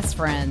of our best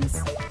friends.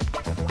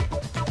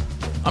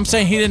 I'm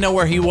saying he didn't know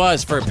where he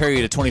was for a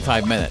period of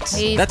 25 minutes.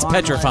 That's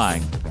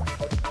petrifying.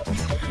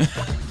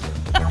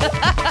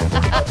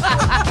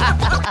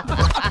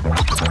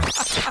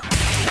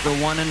 The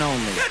one and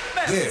only.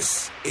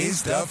 This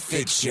is the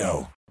Fitz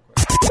Show.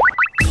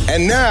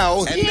 And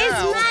now, Here's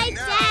my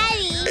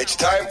daddy. It's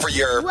time for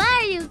your Why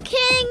are you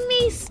kidding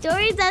me?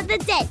 Stories of the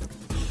day.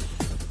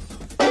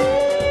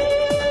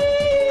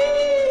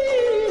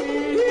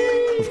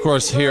 Of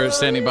course, here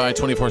standing by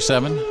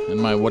 24/7 in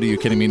my What Are You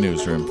Kidding Me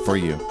newsroom for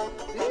you.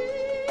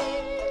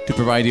 To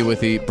provide you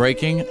with the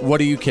breaking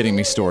What Are You Kidding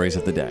Me stories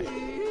of the day.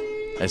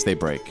 As they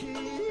break,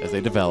 as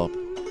they develop,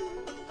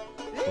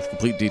 with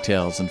complete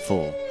details in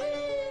full.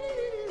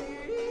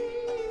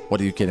 What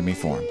Are You Kidding Me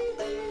form.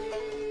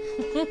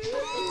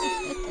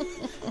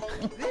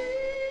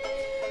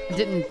 I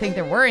didn't think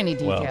there were any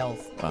details.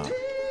 Wow.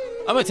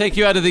 I'm going to take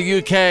you out of the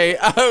UK.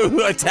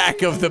 Oh,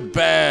 Attack of the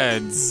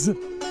Beds.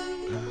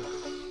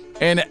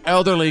 An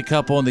elderly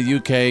couple in the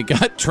UK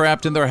got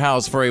trapped in their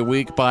house for a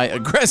week by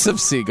aggressive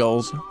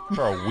seagulls.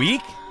 For a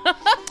week?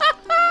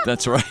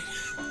 That's right.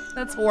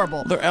 That's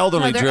horrible. They're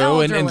elderly, No, they're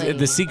Drew, elderly. And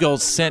the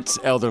seagulls sense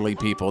elderly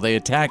people. They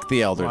attack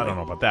the elderly. Well, I don't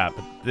know about that,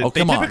 but they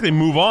come on. typically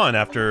move on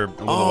after a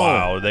little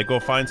while, or they go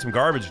find some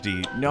garbage to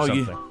eat. No, or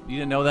you something.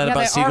 didn't know that Yeah,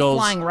 about they seagulls?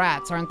 are flying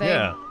rats, aren't they?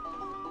 Yeah.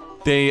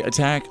 They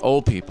attack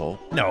old people.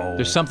 No.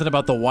 There's something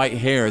about the white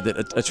hair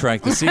that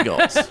attract the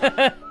seagulls.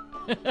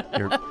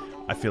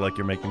 I feel like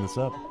you're making this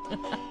up.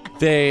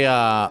 They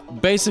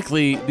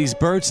basically, these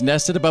birds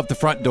nested above the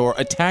front door,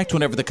 attacked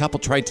whenever the couple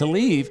tried to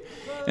leave,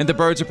 and the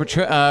birds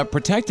are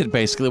protected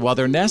basically while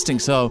they're nesting.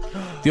 So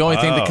the only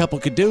thing the couple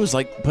could do is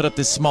like put up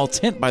this small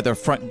tent by their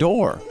front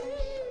door.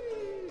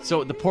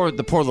 So the poor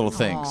little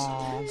things.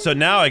 So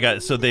now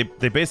they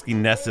basically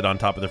nested on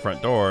top of the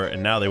front door,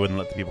 and now they wouldn't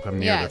let the people come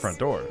near their front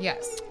door.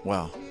 Yes.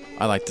 Well,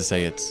 I like to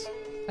say it's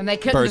And they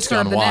couldn't birds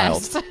disturb gone the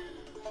wild. nest.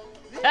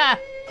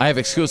 I have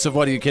exclusive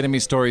What Are You Kidding Me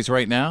stories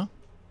right now.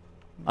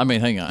 I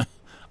mean, hang on.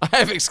 I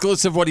have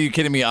exclusive What Are You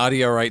Kidding Me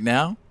audio right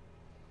now.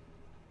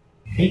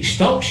 It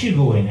stops you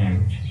going out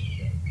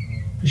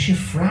because you're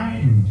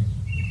frightened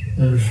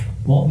of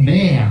what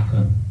may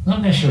happen,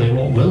 not necessarily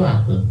what will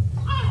happen.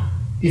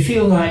 You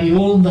feel like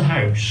you own the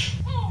house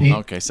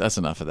Okay, so that's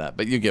enough of that.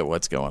 But you get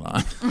what's going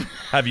on.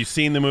 Have you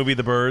seen the movie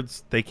The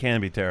Birds? They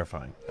can be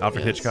terrifying.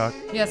 Alfred Hitchcock?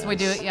 Yes, we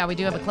do. Yeah, we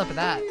do have a clip of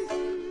that.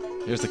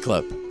 Here's the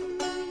clip.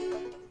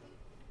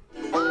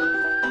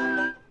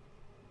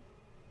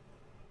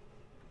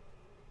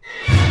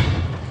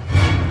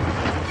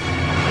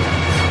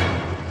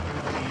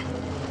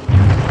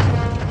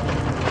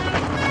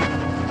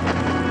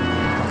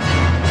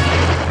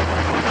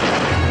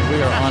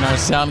 On our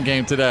sound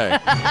game today.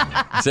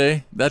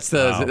 See? That's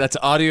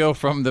audio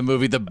from the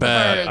movie The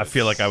Birds. I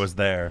feel like I was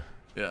there.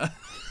 Yeah.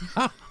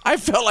 I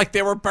felt like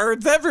there were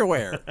birds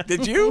everywhere.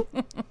 Did you?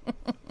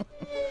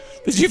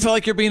 Did you feel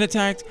like you're being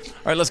attacked? All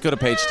right, let's go to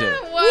page 2.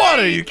 What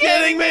are you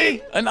kidding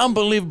me? An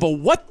unbelievable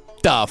what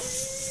the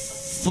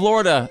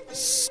Florida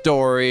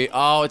story.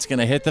 Oh, it's going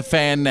to hit the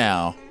fan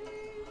now.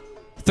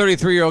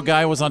 33-year-old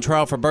guy was on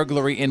trial for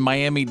burglary in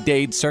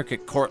Miami-Dade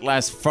Circuit Court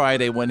last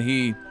Friday when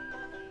he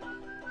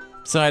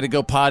decided to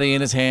go potty in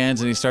his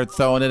hands, and he started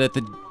throwing it at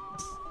the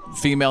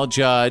female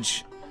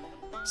judge.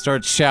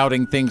 Started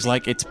shouting things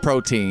like, "It's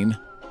protein."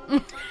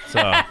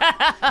 So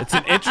it's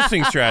an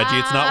interesting strategy.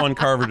 It's not one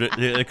covered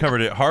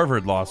at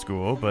Harvard Law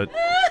School, but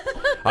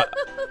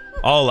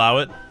I'll allow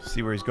it.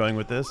 See where he's going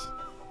with this.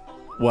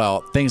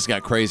 Well, things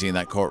got crazy in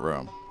that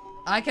courtroom.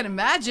 I can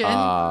imagine.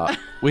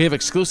 We have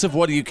exclusive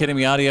What Are You Kidding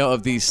Me audio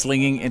of the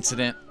slinging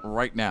incident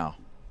right now.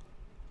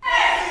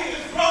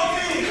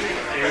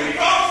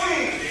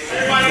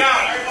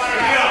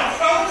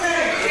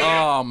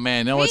 Oh,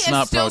 man. No, it's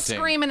not protein. He's still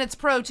screaming it's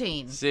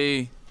protein.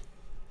 See?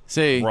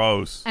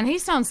 Gross. And he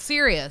sounds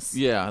serious.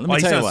 Yeah. Let me Well,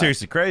 he tell you sounds what.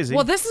 seriously crazy.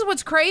 Well, this is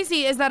what's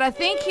crazy is that I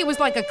think he was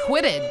like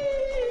acquitted.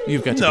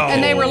 You've got to No. be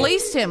And they kidding me.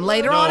 released him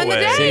later No on in the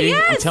way. day. See?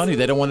 Yes. I'm telling you,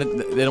 they don't want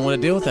to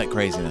deal with that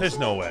craziness. There's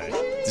no way.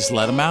 Just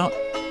let him out.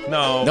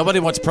 No. Nobody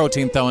wants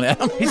protein thrown at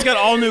him. He's got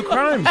all new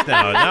crimes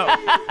now.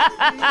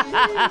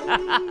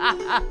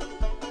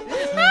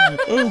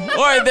 All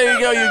right, there you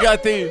go. You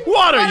got the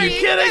What are you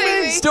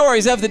kidding me?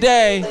 stories of the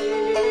day.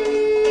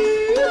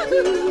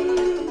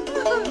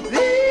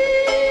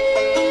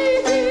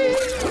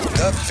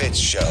 The Fitz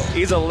Show.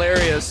 He's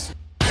hilarious.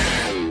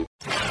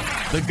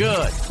 The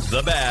good,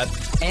 The bad.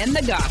 And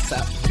the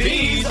gossip.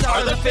 These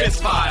are the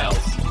Fitz Files.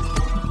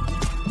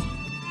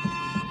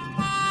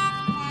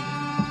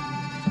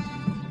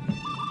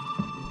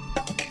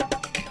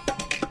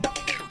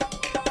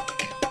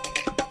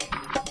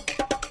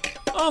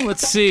 Oh,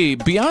 let's see.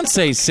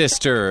 Beyonce's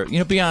sister. You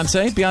know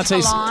Beyonce?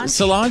 Beyonce's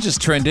Solange is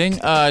trending.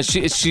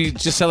 She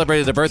just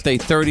celebrated a birthday,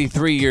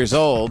 33 years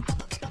old.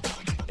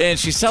 And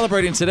she's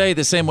celebrating today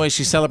the same way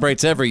she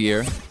celebrates every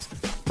year,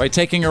 by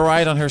taking a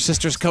ride on her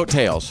sister's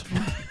coattails.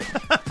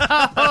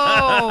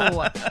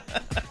 Oh.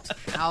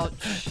 Ouch.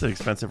 It's an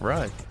expensive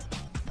ride.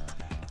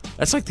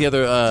 That's like the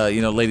other,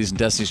 Ladies and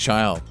Destiny's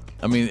Child.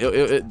 I mean,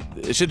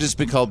 it should just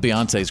be called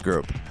Beyonce's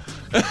group.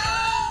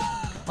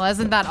 Well,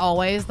 isn't that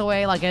always the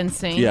way, like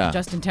NSYNC, Yeah.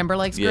 Justin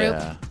Timberlake's group?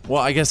 Yeah.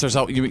 Well, I guess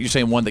you're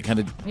saying one that kind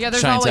of Yeah,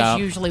 there's shines always out.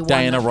 usually one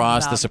Diana that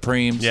Ross, comes the out.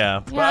 Supremes.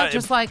 Yeah. Yeah,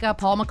 just like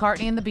Paul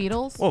McCartney and the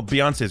Beatles. Well,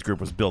 Beyonce's group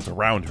was built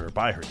around her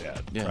by her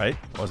dad, Yeah. right?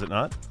 Was it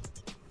not?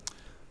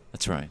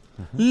 That's right.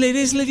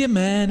 Ladies, leave your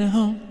man at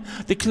home.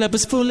 The club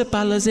is full of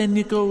ballers and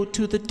you go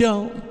to the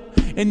dome.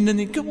 And then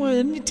you go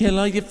and you tell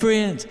all your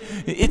friends.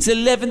 It's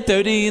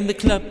 11:30 and the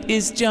club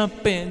is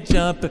jumping.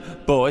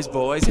 Boys,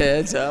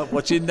 heads up.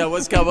 What you know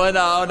is going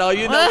on. Oh,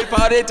 you know we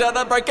party till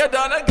the break of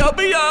dawn and go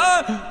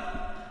beyond.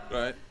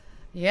 Right.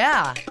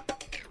 Yeah.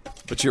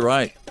 But you're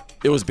right.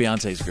 It was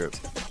Beyonce's group.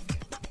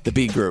 The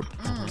B group.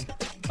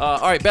 All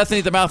right,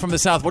 Bethany, the mouth from the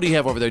south. What do you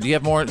have over there? Do you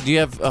have more? Do you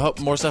have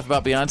more stuff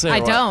about Beyonce? I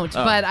or what? don't,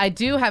 Oh. but I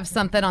do have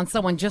something on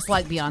someone just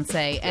like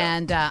Beyonce,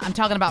 and I'm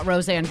talking about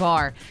Roseanne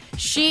Barr.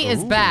 She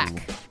is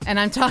back, and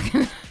I'm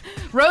talking.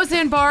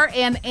 Roseanne Barr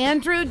and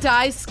Andrew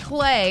Dice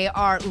Clay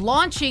are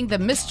launching the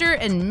Mr.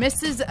 and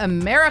Mrs.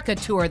 America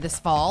tour this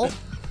fall.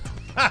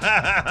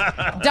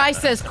 Dice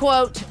says,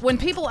 quote, "When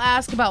people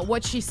ask about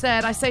what she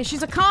said, I say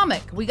she's a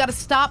comic. We got to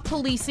stop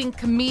policing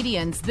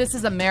comedians. This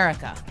is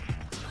America."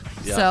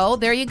 Yeah. So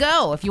there you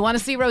go. If you want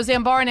to see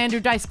Roseanne Barr and Andrew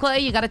Dice Clay,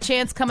 you got a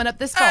chance coming up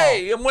this fall.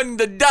 Hey, and when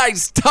the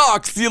dice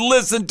talks, you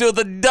listen to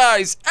the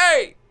dice.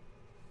 Hey,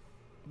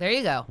 There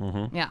you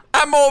go. Yeah.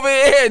 I'm over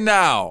here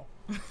now.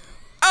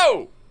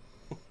 Oh,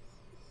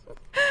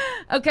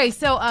 Okay,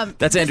 so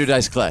that's Andrew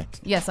Dice Clay.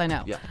 yes, I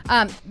know.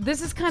 Yeah.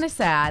 This is kind of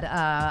sad.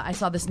 I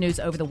saw this news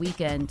over the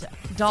weekend.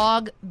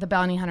 Dog, the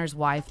bounty hunter's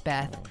wife,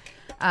 Beth,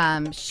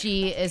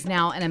 she is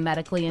now in a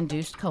medically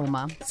induced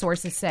coma.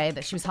 Sources say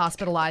that she was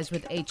hospitalized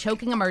with a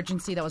choking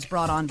emergency that was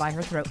brought on by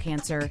her throat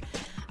cancer.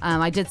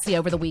 I did see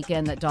over the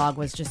weekend that Dog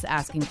was just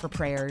asking for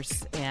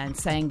prayers and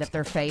saying that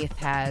their faith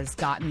has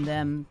gotten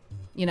them,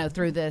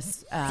 through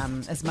this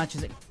as much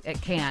as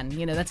it can.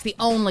 That's the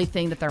only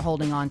thing that they're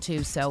holding on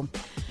to. So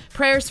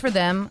prayers for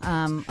them.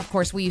 Of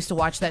course, we used to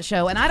watch that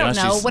show. And I don't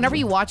know, whenever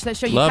you watch that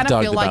show, you Love kind Dog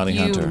of feel the like Bounty you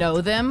Hunter. know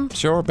them.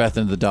 Sure, Beth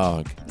and the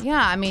dog. Yeah,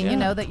 I mean,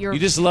 Yeah. that you're... You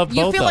just love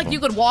You both feel of like them. you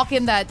could walk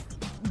in that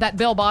that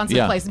Bill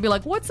Bonson place and be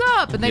like, "What's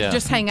up?" And they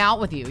just hang out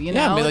with you. You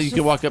know, Yeah, I mean, you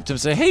could walk up to him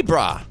and say, "Hey,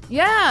 brah."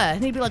 Yeah,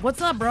 and he'd be like,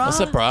 "What's up, brah?" What's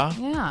up, brah?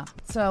 Yeah.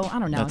 So I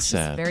don't know. That's it's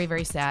just sad. very,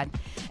 very sad.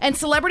 And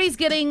celebrities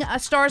getting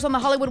stars on the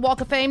Hollywood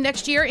Walk of Fame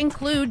next year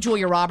include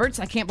Julia Roberts.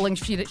 I can't believe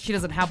she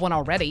doesn't have one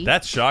already.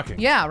 That's shocking.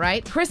 Yeah,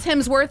 right. Chris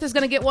Hemsworth is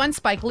going to get one.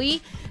 Spike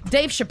Lee,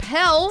 Dave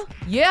Chappelle.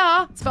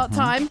 Yeah, it's about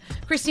time.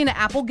 Christina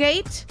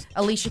Applegate,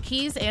 Alicia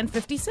Keys, and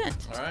 50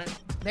 Cent. All right.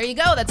 There you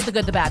go. That's the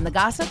good, the bad, and the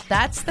gossip.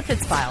 That's the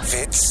Fitz Files.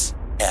 Fitz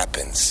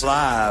happens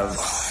live.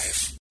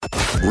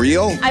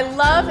 Real? I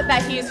love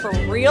that he's for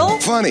real.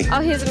 Funny.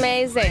 Oh, he's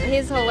amazing.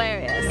 He's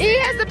hilarious. He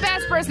has the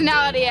best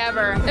personality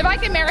ever. If I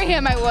could marry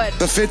him, I would.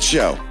 The Fitz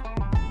Show.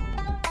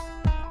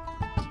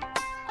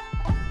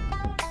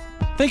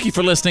 Thank you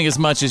for listening as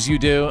much as you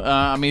do.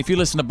 I mean, if you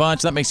listen a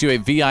bunch, that makes you a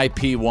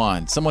VIP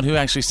one. Someone who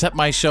actually set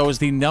my show as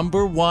the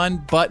number one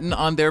button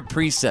on their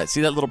preset.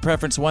 See that little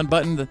preference one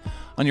button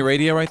on your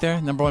radio right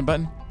there? Number one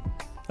button?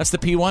 That's the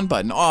P1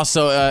 button.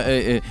 Also,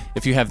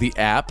 if you have the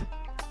app,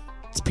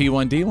 it's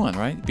P1D1,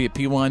 right? Be a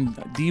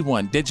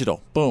P1D1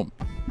 digital. Boom.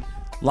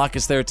 Lock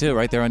us there too,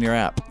 right there on your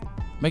app.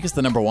 Make us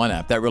the number one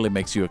app. That really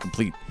makes you a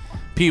complete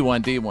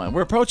P1D1.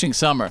 We're approaching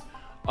summer.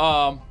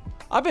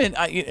 I've been,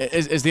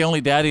 as the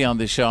only daddy on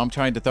this show, I'm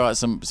trying to throw out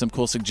some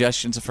cool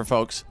suggestions for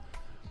folks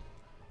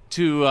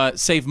to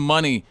save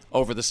money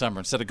over the summer.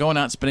 Instead of going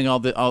out and spending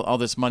all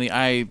this money,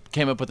 I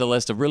came up with a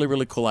list of really,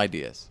 really cool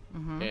ideas.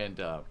 Mm-hmm.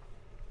 And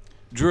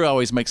Drew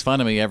always makes fun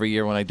of me every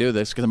year when I do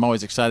this because I'm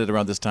always excited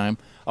around this time.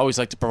 I always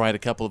like to provide a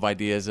couple of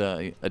ideas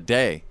a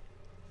day.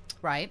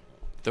 Right.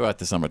 Throughout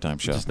the summertime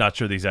show. I'm just not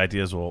sure these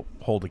ideas will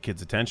hold a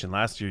kid's attention.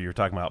 Last year you were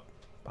talking about,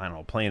 I don't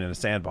know, playing in a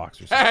sandbox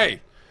or something.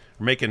 Hey!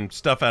 Or making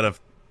stuff out of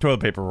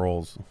toilet paper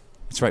rolls.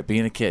 That's right,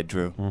 being a kid,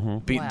 Drew.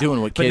 Mm-hmm. Doing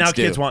what but kids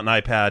do. now kids want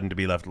an iPad and to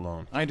be left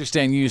alone. I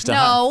understand you used to...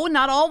 No,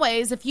 not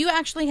always. If you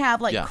actually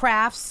have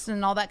crafts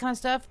and all that kind of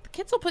stuff, the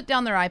kids will put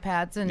down their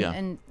iPads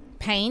and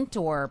paint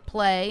or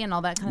play and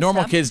all that kind of stuff.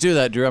 Normal kids do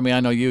that, Drew. I mean, I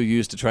know you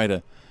used to try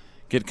to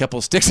get a couple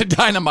of sticks of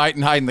dynamite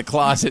and hide in the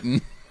closet.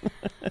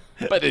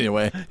 But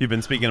anyway. You've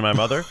been speaking to my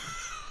mother?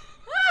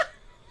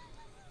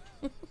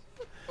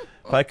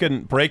 If I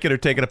couldn't break it or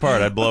take it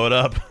apart, I'd blow it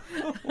up.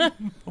 Oh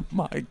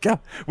my God.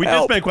 We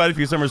did spend quite a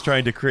few summers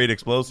trying to create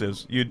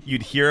explosives.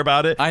 You'd hear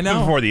about it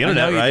before the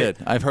internet, I know right? You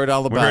did. I've heard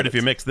all about it. We heard if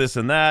you mix this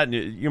and that, and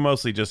you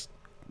mostly just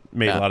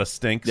made a lot of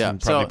stinks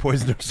and probably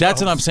poisoned yourself.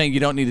 That's what I'm saying. You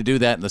don't need to do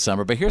that in the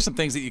summer. But here's some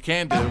things that you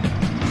can do. Are you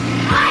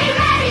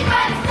ready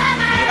for the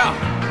summer? Yeah.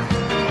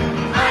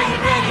 Are you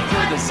ready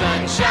for the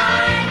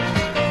sunshine?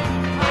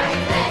 Are you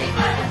ready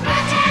for the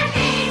fruits and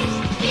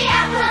leaves, the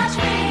apple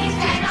trees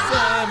and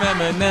all?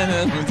 Are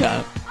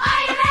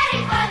you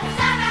ready for the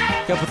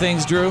summer? A couple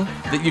things, Drew,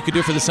 that you could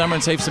do for the summer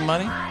and save some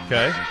money.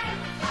 Okay.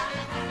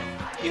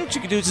 You know what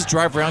you could do is just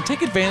drive around,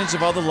 take advantage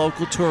of all the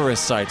local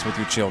tourist sites with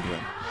your children.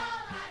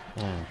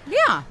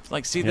 Yeah.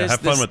 Like, see Yeah, this.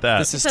 have fun with that.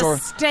 This It's a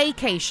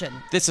staycation.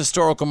 This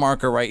historical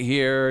marker right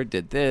here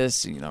did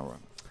this, you know.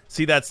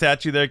 See that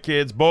statue there,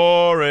 kids?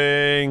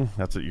 Boring.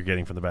 That's what you're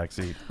getting from the back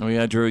seat. Oh,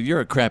 yeah, Drew,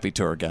 you're a crappy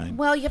tour guide.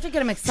 Well, you have to get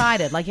them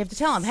excited. Like, you have to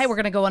tell them, hey, we're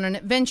going to go on an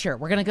adventure.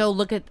 We're going to go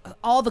look at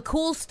all the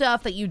cool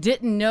stuff that you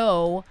didn't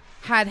know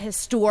had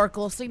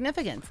historical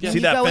significance. Yeah. And See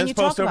you that go and fence you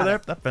talk post over about there?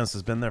 it. That fence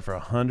has been there for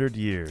 100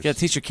 years. You got to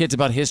teach your kids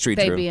about history,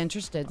 They'd Drew. be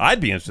interested. I'd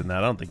be interested in that.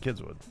 I don't think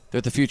kids would. They're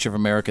the future of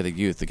America, the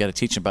youth. They got to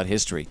teach them about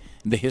history,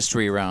 and the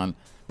history around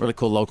really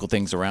cool local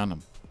things around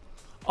them.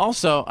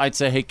 Also, I'd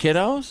say, hey,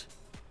 kiddos,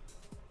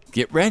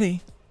 get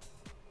ready.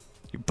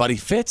 Your buddy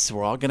Fitz,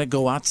 we're all going to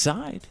go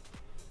outside.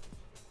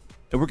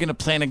 And we're going to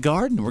plant a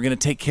garden. We're going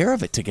to take care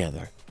of it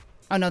together.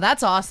 Oh, no,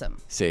 that's awesome.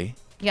 See?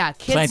 Yeah,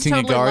 kids Planting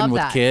totally a garden love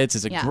with that. kids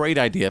is a Yeah. great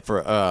idea for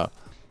a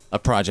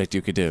project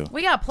you could do.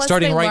 Well, yeah, plus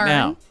starting they right learn,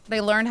 now.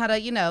 They learn how to,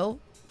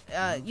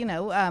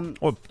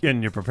 Well,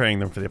 and you're preparing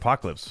them for the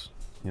apocalypse,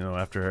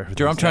 after everything.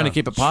 Drew, I'm trying to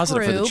keep it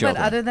positive for the True, children.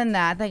 but other than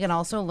that, they can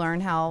also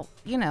learn how,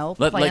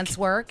 plants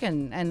work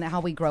and how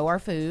we grow our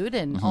food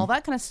and all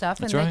that kind of stuff.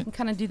 That's and right. they can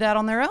kind of do that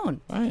on their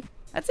own. Right.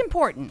 That's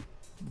important.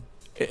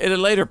 At a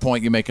later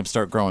point, you make them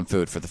start growing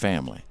food for the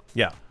family.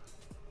 Yeah.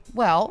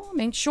 Well, I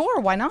mean,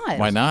 sure, why not?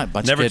 Why not?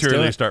 Bunch Never of kids too do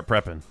early it. to start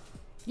prepping.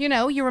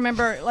 You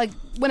remember, like,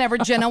 whenever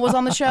Jenna was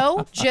on the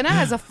show, Jenna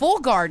has a full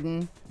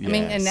garden. I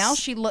mean, and now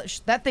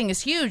that thing is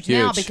huge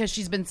now because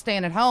she's been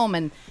staying at home,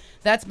 and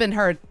that's been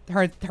her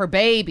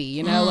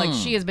baby, like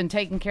she has been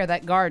taking care of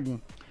that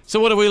garden. So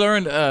what have we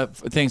learned?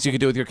 Things you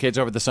can do with your kids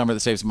over the summer that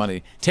saves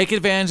money. Take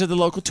advantage of the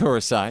local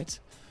tourist sites.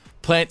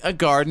 Plant a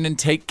garden and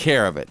take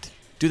care of it.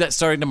 Do that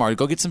starting tomorrow.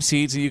 Go get some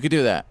seeds and you could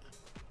do that.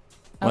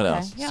 What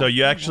else? Yeah. So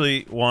you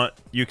actually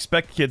you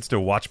expect kids to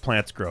watch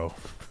plants grow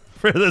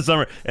for the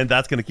summer, and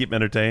that's going to keep them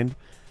entertained?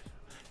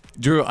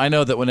 Drew, I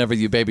know that whenever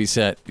you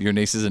babysat your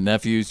nieces and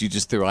nephews, you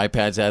just threw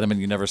iPads at them and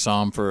you never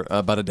saw them for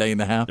about a day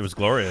and a half. It was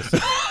glorious.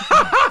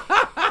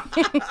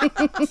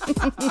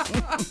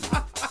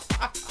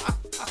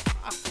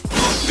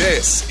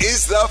 This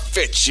is the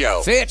Fitz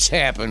Show. Fitz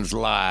happens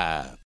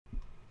live.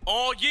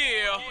 Oh,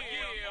 yeah.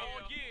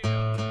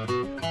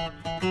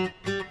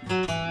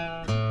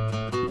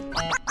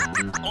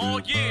 Oh,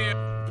 yeah.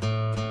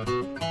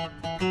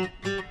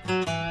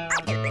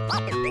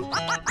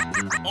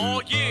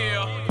 Oh,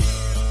 yeah.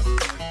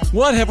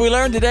 What have we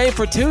learned today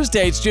for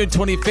Tuesday? It's June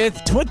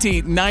 25th,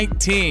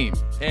 2019.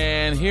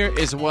 And here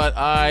is what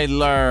I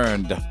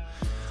learned.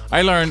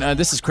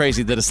 This is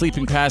crazy, that a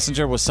sleeping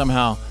passenger was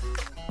somehow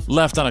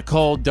left on a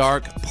cold,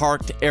 dark,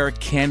 parked Air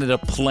Canada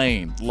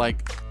plane.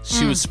 Like,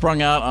 she was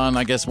sprung out on,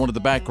 I guess, one of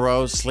the back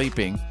rows,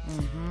 sleeping.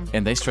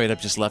 And they straight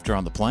up just left her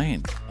on the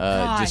plane.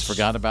 Just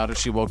forgot about her.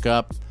 She woke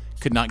up,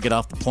 could not get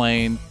off the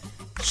plane.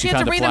 She had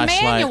found to read flashlight.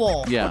 a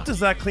manual. Yeah. What does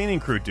that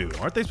cleaning crew do?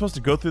 Aren't they supposed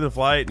to go through the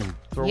flight and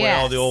throw away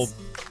all the old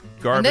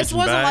garbage and this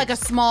wasn't bags? like a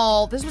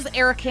small, this was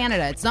Air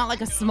Canada. It's not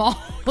like a small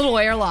little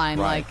airline.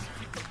 Right.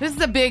 Like, this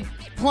is a big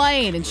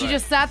plane. And she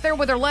just sat there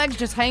with her legs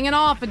just hanging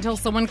off until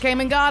someone came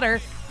and got her.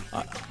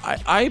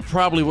 I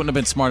probably wouldn't have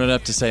been smart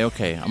enough to say,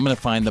 okay, I'm going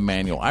to find the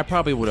manual. I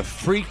probably would have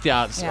freaked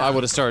out. So I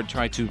would have started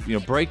trying to,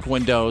 break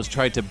windows,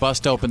 tried to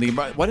bust open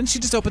why didn't she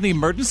just open the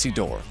emergency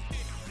door?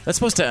 That's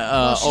supposed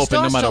to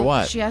open no matter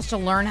what. She has to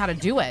learn how to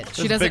do it.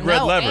 She There's doesn't a big red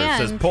know. lever.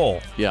 And It says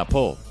pull. Yeah,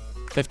 pull.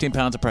 15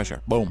 pounds of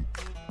pressure. Boom.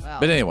 Wow.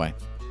 But anyway,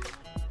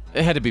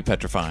 it had to be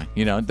petrifying.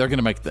 They're going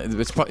to make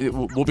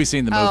we'll be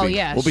seeing the movie. Oh,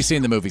 yeah. We'll be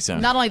seeing the movie soon.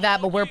 Not only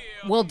that, but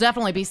we'll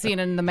definitely be seeing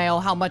in the mail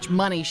how much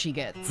money she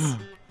gets.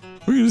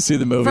 We're going to see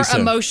the movie For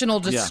soon. emotional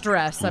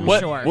distress, I'm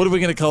sure. What are we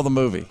going to call the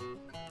movie?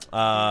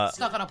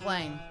 Stuck on a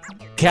plane.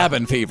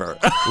 Cabin Fever.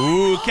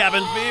 Ooh,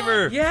 Cabin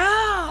Fever.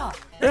 Yeah.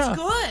 That's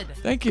good.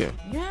 Thank you.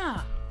 Yeah.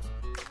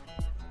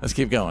 Let's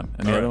keep going.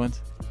 And the All other right.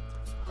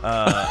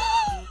 ones?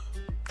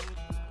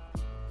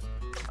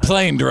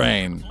 Plane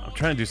Drain. I'm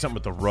trying to do something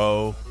with the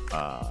row,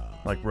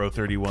 like row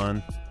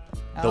 31.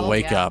 The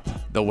Wake Up.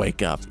 The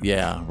Wake Up.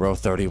 Yeah, row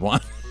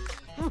 31.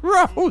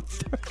 Row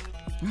 31.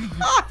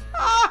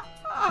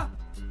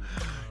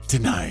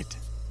 Tonight,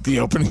 the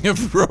opening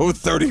of row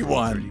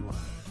 31.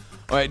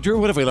 All right, Drew,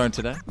 what have we learned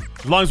today?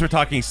 As long as we're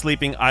talking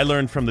sleeping, I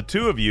learned from the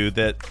two of you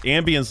that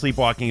ambient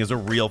sleepwalking is a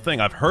real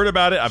thing. I've heard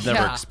about it. I've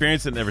never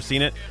experienced it, never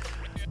seen it.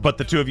 But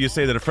the two of you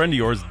say that a friend of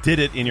yours did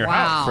it in your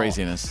house.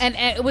 Craziness. And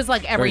it was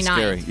like every Very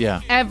night. scary,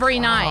 yeah. Every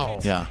night.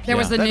 Yeah. There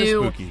was a That is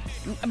new. spooky.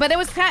 But it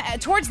was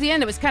towards the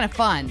end, it was kind of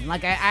fun.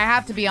 Like, I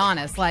have to be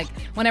honest. Like,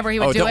 whenever he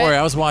would do don't it. worry,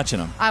 I was watching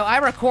him. I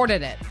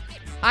recorded it.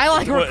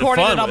 I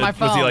recorded Fun. it on my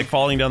phone. Was he like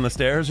falling down the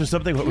stairs or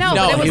something? What No, was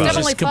but it was he was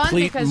definitely just fun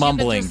complete because you could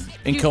mumbling, just-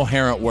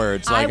 incoherent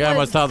words. Like,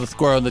 I saw the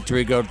squirrel in the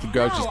tree go to the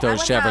grocery store,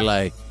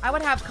 Chevrolet. I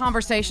would have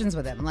conversations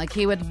with him. Like,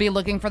 he would be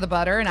looking for the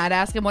butter, and I'd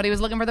ask him what he was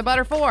looking for the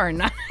butter for,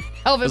 and I'd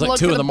help It him was like look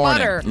 2 for in the morning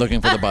butter.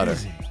 looking for the butter.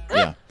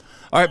 Yeah.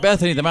 All right,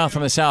 Bethany, the mouth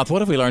from the South.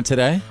 What have we learned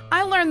today?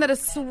 I learned that a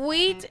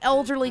sweet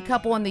elderly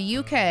couple in the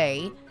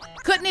UK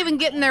couldn't even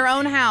get in their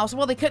own house.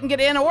 Well, they couldn't get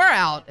in or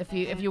out, if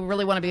you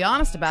really want to be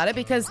honest about it,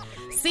 because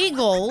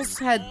seagulls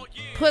had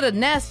put a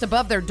nest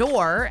above their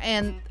door,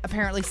 and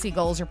apparently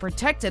seagulls are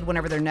protected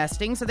whenever they're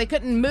nesting, so they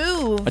couldn't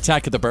move.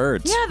 Attack of the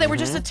birds. Yeah, they were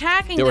just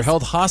attacking. They were this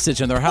held hostage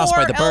in their house by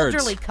poor the birds.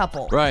 elderly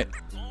couple. Right.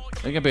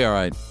 They're going to be all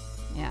right.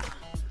 Yeah.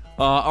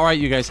 All right,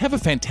 you guys, have a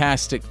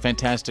fantastic,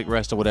 fantastic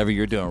rest of whatever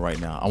you're doing right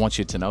now. I want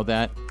you to know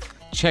that.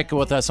 Check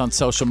with us on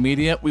social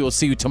media. We will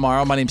see you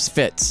tomorrow. My name's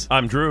Fitz.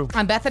 I'm Drew.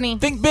 I'm Bethany.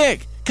 Think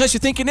big, because you're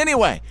thinking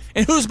anyway.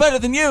 And who's better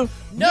than you?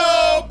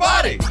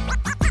 Nobody!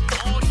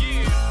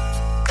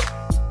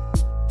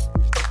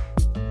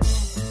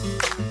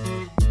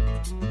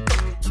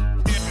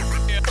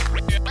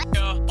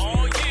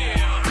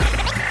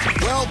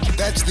 Well,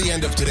 that's the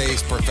end of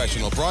today's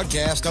professional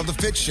broadcast of The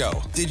Fitz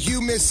Show. Did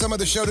you miss some of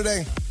the show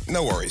today?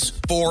 No worries.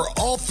 For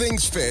all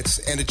things Fitz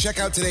and to check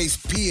out today's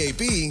PAB,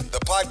 the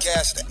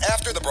podcast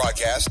after the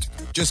broadcast,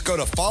 just go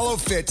to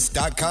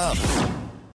followfitz.com.